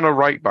Milan sign a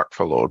right back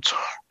for Lords?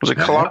 Was it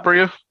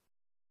Calabria?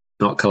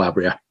 Not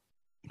Calabria.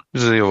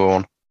 This is the other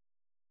one.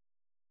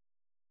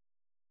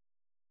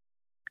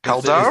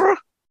 Caldara?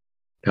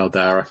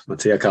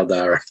 Mattia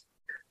Caldara.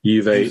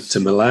 Juve to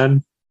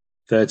Milan,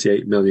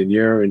 €38 million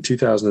in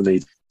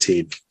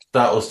 2018.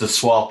 That was the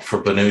swap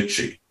for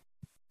Bonucci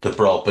that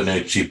brought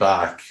Bonucci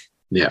back.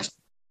 Yeah.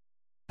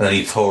 And then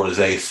he tore his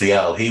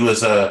ACL. He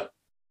was a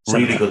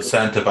really good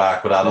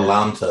centre-back with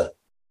Atalanta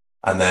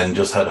and then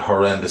just had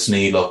horrendous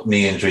knee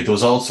injury. There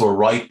was also a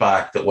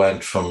right-back that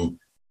went from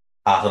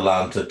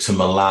Atalanta to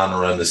Milan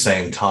around the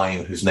same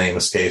time, whose name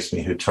escapes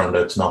me, who turned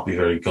out to not be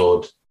very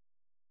good.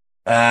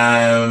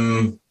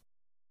 Oh,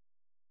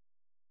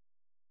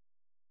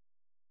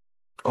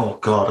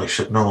 God, I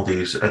should know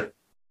these.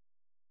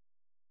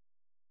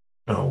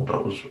 No,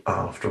 that was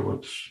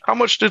afterwards. How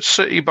much did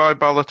City buy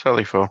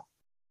Balotelli for?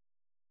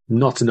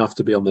 Not enough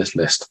to be on this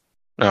list.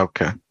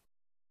 Okay.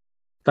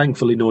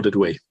 Thankfully, nor did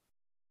we.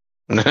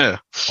 So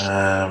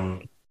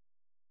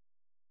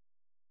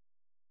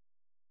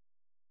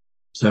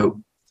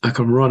I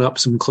can run up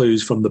some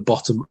clues from the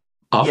bottom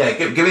up. Yeah,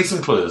 give me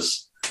some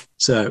clues.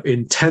 So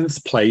in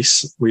 10th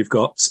place, we've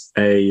got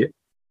a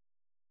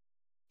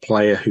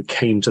player who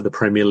came to the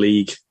Premier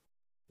League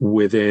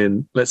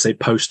within, let's say,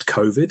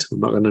 post-COVID. I'm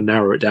not going to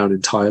narrow it down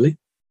entirely.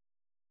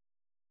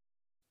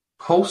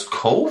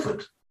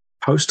 Post-COVID?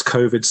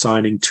 Post-COVID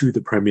signing to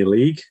the Premier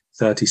League,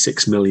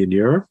 €36 million.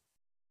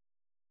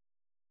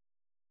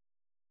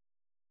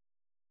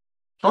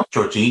 Not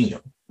Jorginho.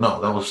 No,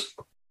 that was...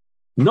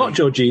 Not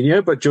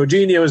Jorginho, but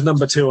Jorginho is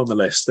number 2 on the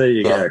list. There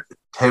you go.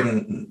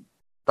 Him...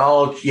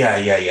 Oh,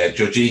 yeah.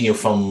 Jorginho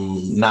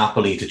from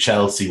Napoli to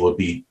Chelsea would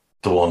be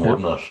the one,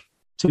 wouldn't it?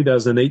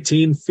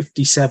 2018,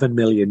 €57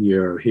 million.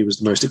 He was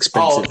the most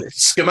expensive. Oh,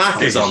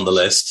 Scamacca is on the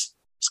list.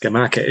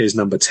 Scamacca is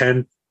number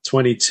 10.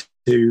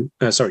 2022,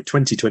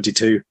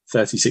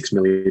 €36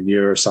 million,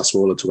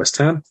 Sassuolo to West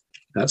Ham.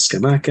 That's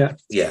Scamacca.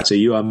 Yeah. So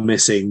you are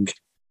missing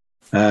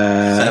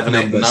 7,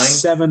 8, 9.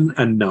 7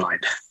 and 9.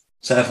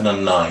 7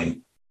 and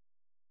 9.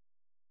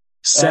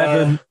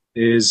 7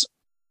 is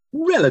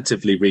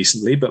relatively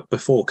recently, but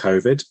before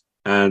COVID.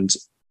 And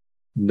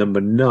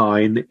number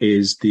 9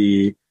 is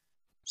the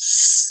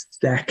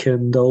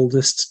second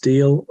oldest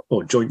deal,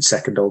 or joint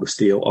second oldest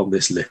deal on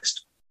this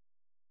list.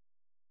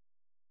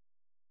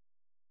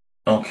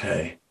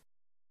 Okay.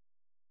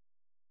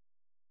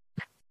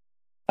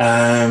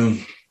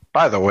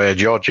 By the way,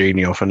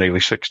 Jorginho for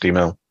nearly 60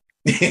 mil.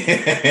 You'd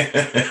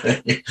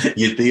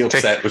be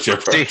upset with your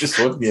purchase,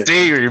 wouldn't you?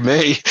 Dear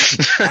me.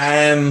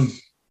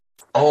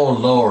 Oh,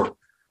 Lord.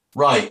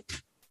 Right.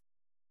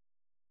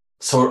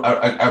 So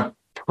a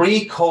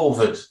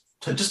pre-COVID,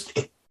 to just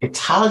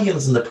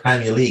Italians in the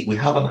Premier League, we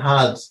haven't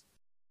had...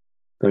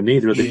 No,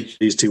 neither of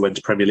these two went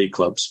to Premier League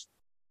clubs.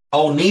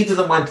 Oh, neither of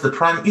them went to the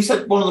Premier... You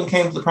said one of them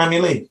came to the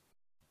Premier League?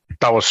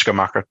 That was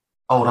Skamaka.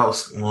 Oh, that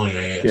was... Oh,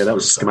 yeah. Yeah, that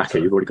was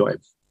Skamaka. You've already got him.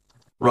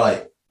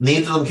 Right.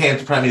 Neither of them came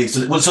to Premier League.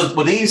 So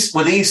were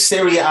these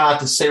Serie A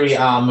to Serie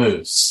A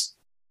moves?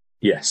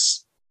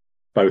 Yes.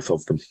 Both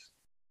of them.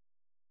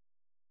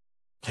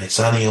 Okay,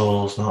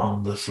 Zaniolo's not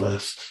on this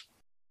list.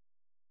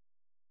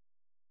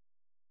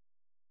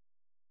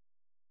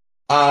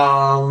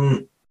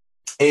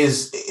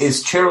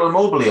 Is Ciro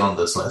Immobile on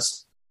this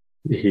list?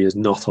 He is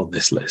not on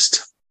this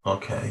list.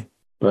 Okay.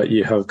 But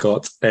you have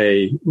got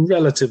a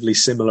relatively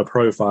similar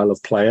profile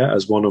of player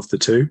as one of the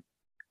two.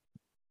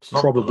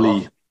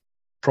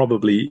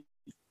 Probably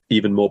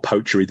even more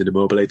poachery than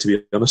Immobile, to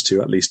be honest,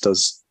 who at least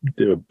does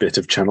do a bit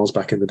of channels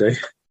back in the day.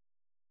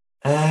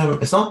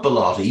 It's not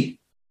Belotti.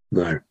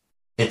 No.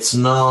 It's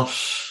not...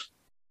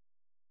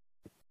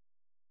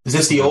 Is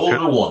this the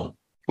older one?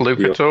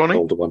 Luca Toni?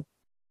 Older one.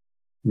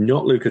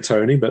 Not Luca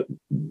Toni, but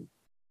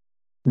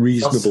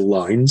reasonable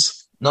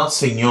lines. Not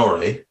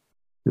Signore.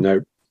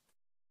 No.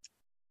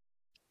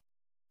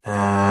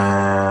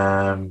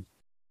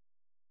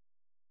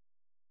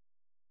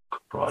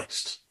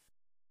 Christ.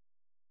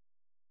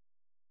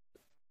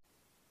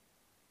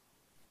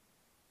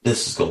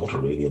 This is going to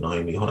really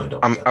annoy me when I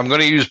don't. I'm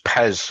going to use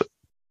Pez.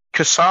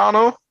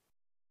 Cassano?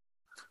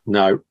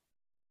 No.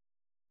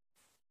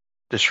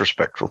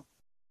 Disrespectful.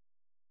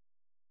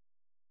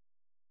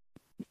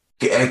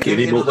 Give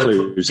me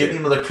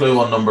another clue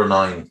on number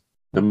 9.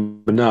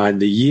 Number 9.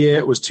 The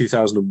year was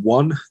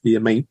 2001. The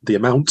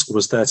amount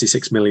was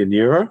 36 million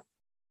euro.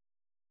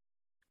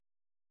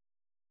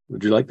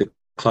 Would you like the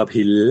club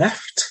he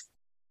left?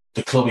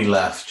 The club he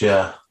left,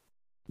 yeah.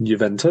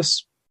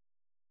 Juventus.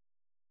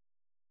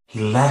 He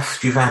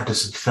left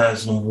Juventus in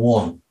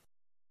 2001.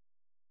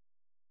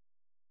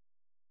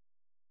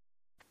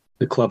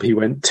 The club he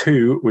went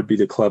to would be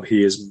the club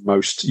he is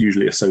most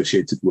usually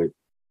associated with.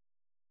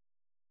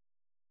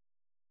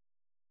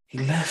 He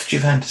left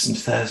Juventus in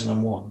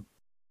 2001.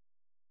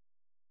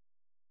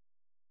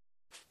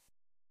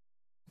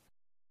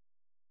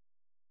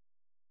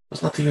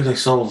 Wasn't that the year they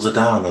sold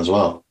Zidane as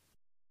well?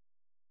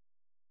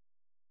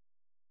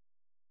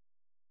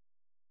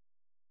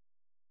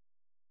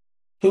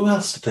 Who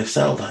else did they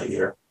sell that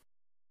year?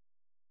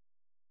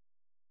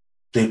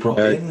 They brought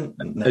in...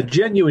 A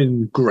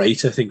genuine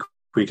great, I think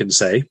we can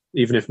say.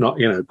 Even if not,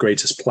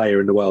 greatest player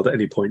in the world at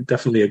any point.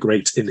 Definitely a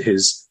great in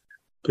his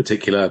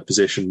particular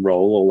position,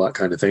 role, all that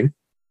kind of thing.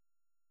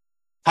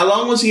 How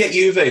long was he at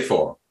Juve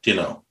for? Do you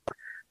know?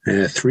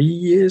 3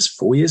 years,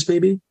 4 years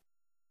maybe.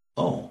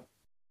 Oh.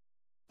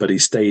 But he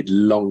stayed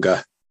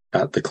longer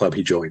at the club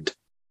he joined.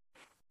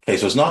 Okay,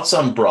 so it's not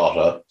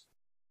Zambrotta.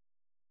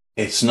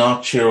 It's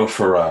not Ciro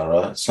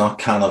Ferrara. It's not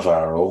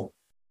Cannavaro.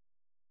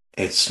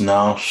 It's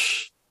not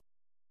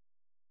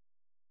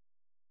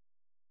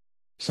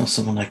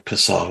someone like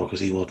Pissarro because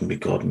he wouldn't be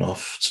good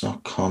enough. It's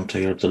not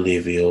Conte or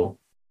Delivio.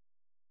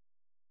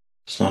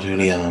 It's not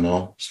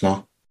Giuliano. It's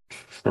not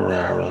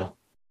Ferrara.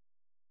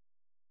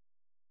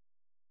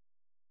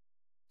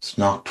 It's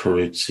not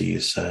Peruzzi, you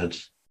said.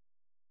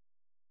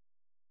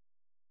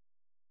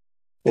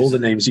 All the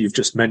names you've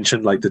just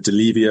mentioned, like the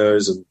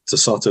Delivios and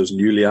DeSotos and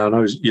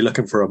Giulianos, you're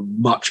looking for a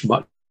much,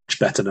 much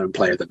better known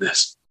player than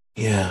this.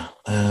 Yeah.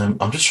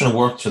 I'm just trying to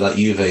work through that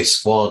Juve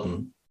squad,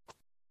 and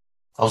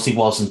obviously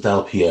wasn't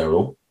Del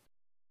Piero.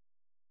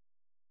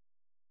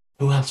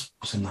 Who else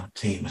was in that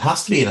team? It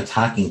has to be an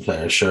attacking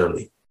player,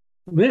 surely.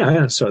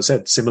 Yeah. So I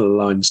said similar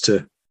lines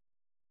to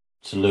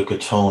Luca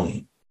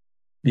Toni.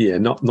 Yeah,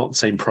 not the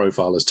same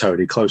profile as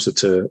Tony, closer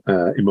to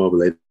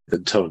Immobile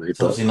than Tony.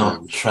 So is he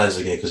not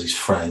Trezeguet because he's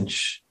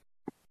French?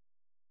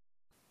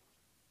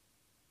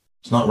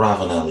 It's not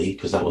Ravanelli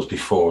because that was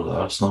before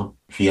that. It's not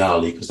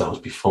Vialli because that was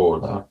before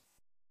that.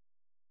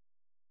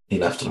 He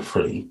left it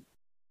free.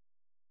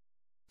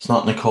 It's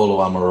not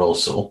Nicolo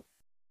Amoroso.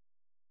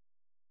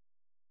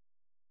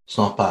 It's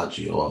not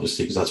Baggio,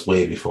 obviously, because that's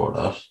way before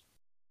that.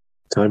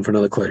 Time for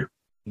another clue.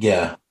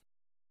 Yeah.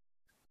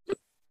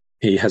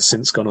 He has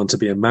since gone on to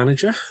be a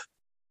manager.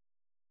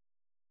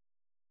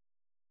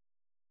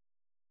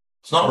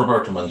 It's not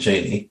Roberto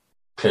Mancini,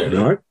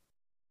 clearly.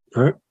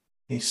 No.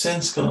 He's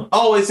since gone...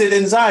 Oh, is it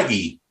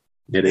Inzaghi?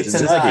 It's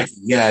Inzaghi.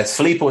 Yeah, it's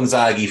Filippo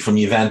Inzaghi from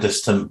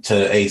Juventus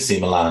to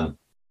AC Milan.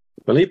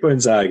 Filippo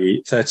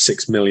Inzaghi,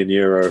 36 million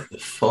euro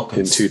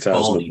in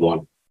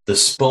 2001. The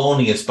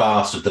spawniest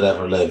bastard that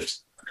ever lived.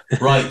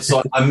 Right,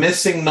 so I'm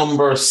missing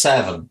number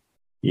 7.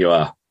 You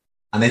are.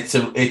 And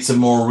it's a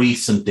more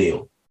recent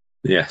deal.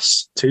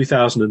 Yes,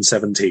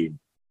 2017.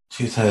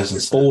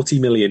 40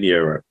 million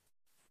euro.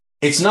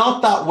 It's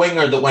not that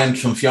winger that went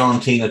from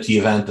Fiorentina to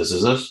Juventus,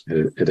 is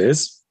it? It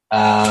is.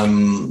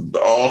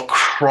 Oh,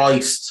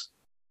 Christ.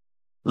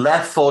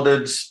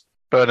 Left-footed.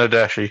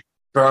 Bernardeschi.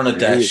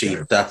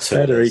 Bernardeschi, that's who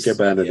Federico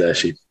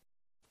Bernardeschi.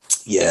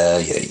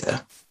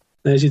 Yeah.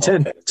 There's your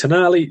 10.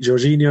 Tonali,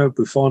 Jorginho,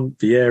 Buffon,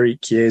 Vieri,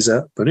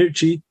 Chiesa,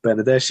 Bonucci,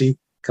 Bernardeschi,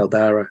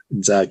 Caldara,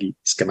 Inzaghi,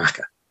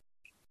 Scamacca.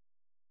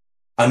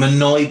 I'm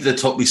annoyed that it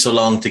took me so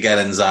long to get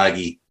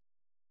Inzaghi.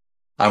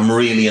 I'm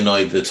really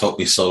annoyed that it took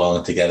me so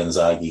long to get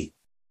Inzaghi.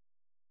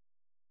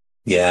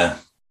 Yeah.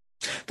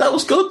 That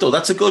was good, though.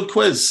 That's a good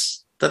quiz.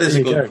 That is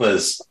a good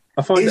quiz.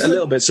 I find it a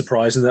little bit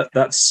surprising that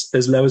that's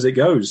as low as it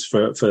goes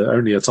for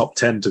only a top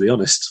 10, to be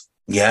honest.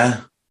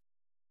 Yeah.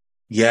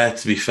 Yeah,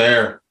 to be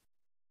fair.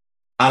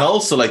 And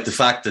also, like, the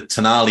fact that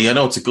Tonali, I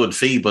know it's a good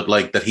fee, but,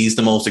 like, that he's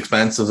the most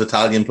expensive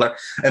Italian player.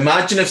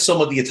 Imagine if some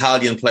of the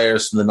Italian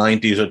players from the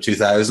 90s or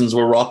 2000s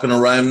were rocking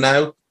around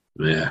now.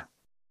 Yeah.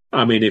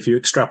 I mean, if you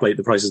extrapolate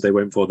the prices they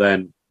went for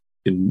then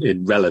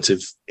in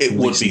relative it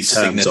would be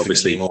terms,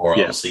 obviously more.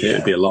 Obviously,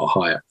 it'd be a lot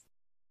higher.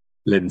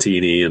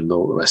 Lentini and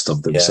all the rest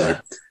of them. So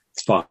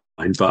it's fine.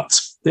 But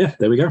yeah,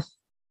 there we go.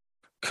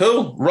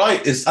 Cool.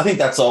 Right. I think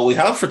that's all we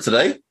have for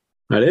today.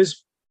 That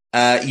is.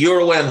 You're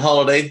away on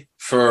holiday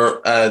for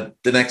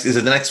the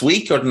next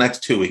week or the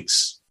next 2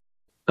 weeks?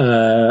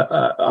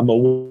 I'm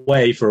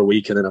away for a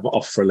week and then I'm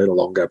off for a little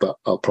longer, but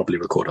I'll probably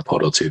record a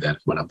pod or two then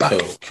when I'm back.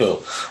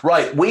 Cool.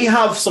 Right. We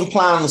have some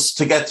plans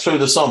to get through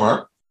the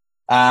summer.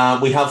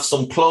 We have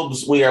some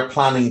clubs we are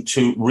planning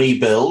to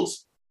rebuild.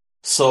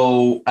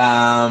 So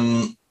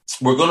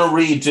we're going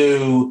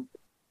to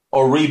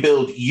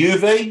rebuild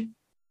Juve.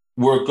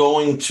 We're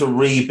going to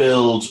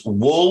rebuild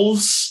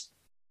Wolves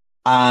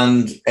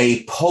and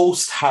a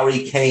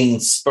post-Harry Kane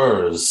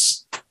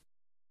Spurs.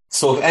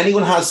 So if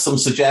anyone has some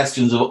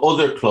suggestions of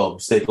other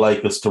clubs they'd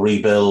like us to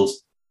rebuild,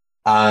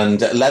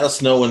 and let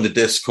us know in the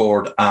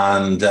Discord,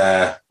 and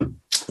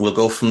we'll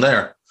go from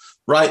there.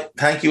 Right.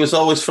 Thank you as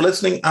always for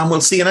listening, and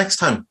we'll see you next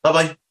time.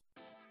 Bye-bye.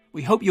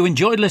 We hope you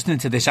enjoyed listening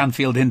to this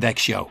Anfield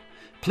Index show.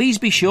 Please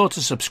be sure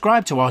to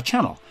subscribe to our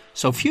channel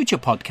so future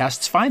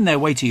podcasts find their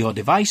way to your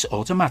device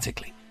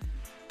automatically.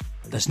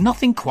 There's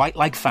nothing quite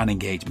like fan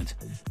engagement,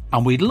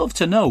 and we'd love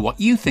to know what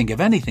you think of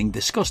anything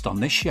discussed on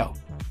this show.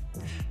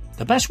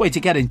 The best way to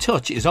get in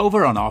touch is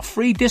over on our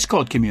free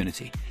Discord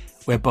community,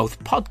 where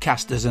both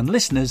podcasters and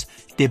listeners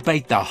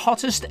debate the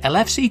hottest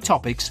LFC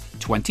topics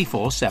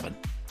 24/7.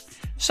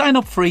 Sign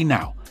up free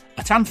now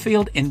at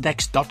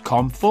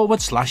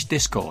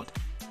AnfieldIndex.com/Discord.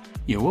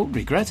 You won't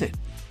regret it.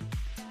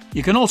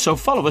 You can also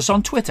follow us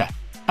on Twitter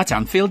at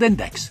Anfield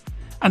Index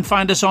and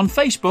find us on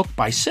Facebook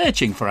by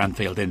searching for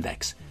Anfield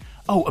Index.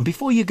 Oh, and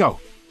before you go,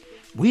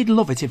 we'd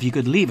love it if you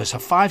could leave us a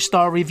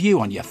 5-star review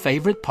on your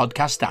favourite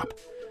podcast app.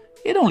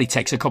 It only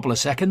takes a couple of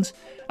seconds,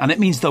 and it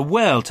means the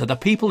world to the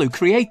people who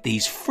create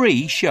these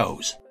free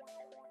shows.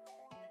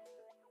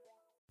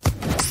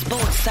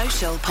 Sports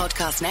Social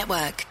Podcast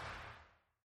Network.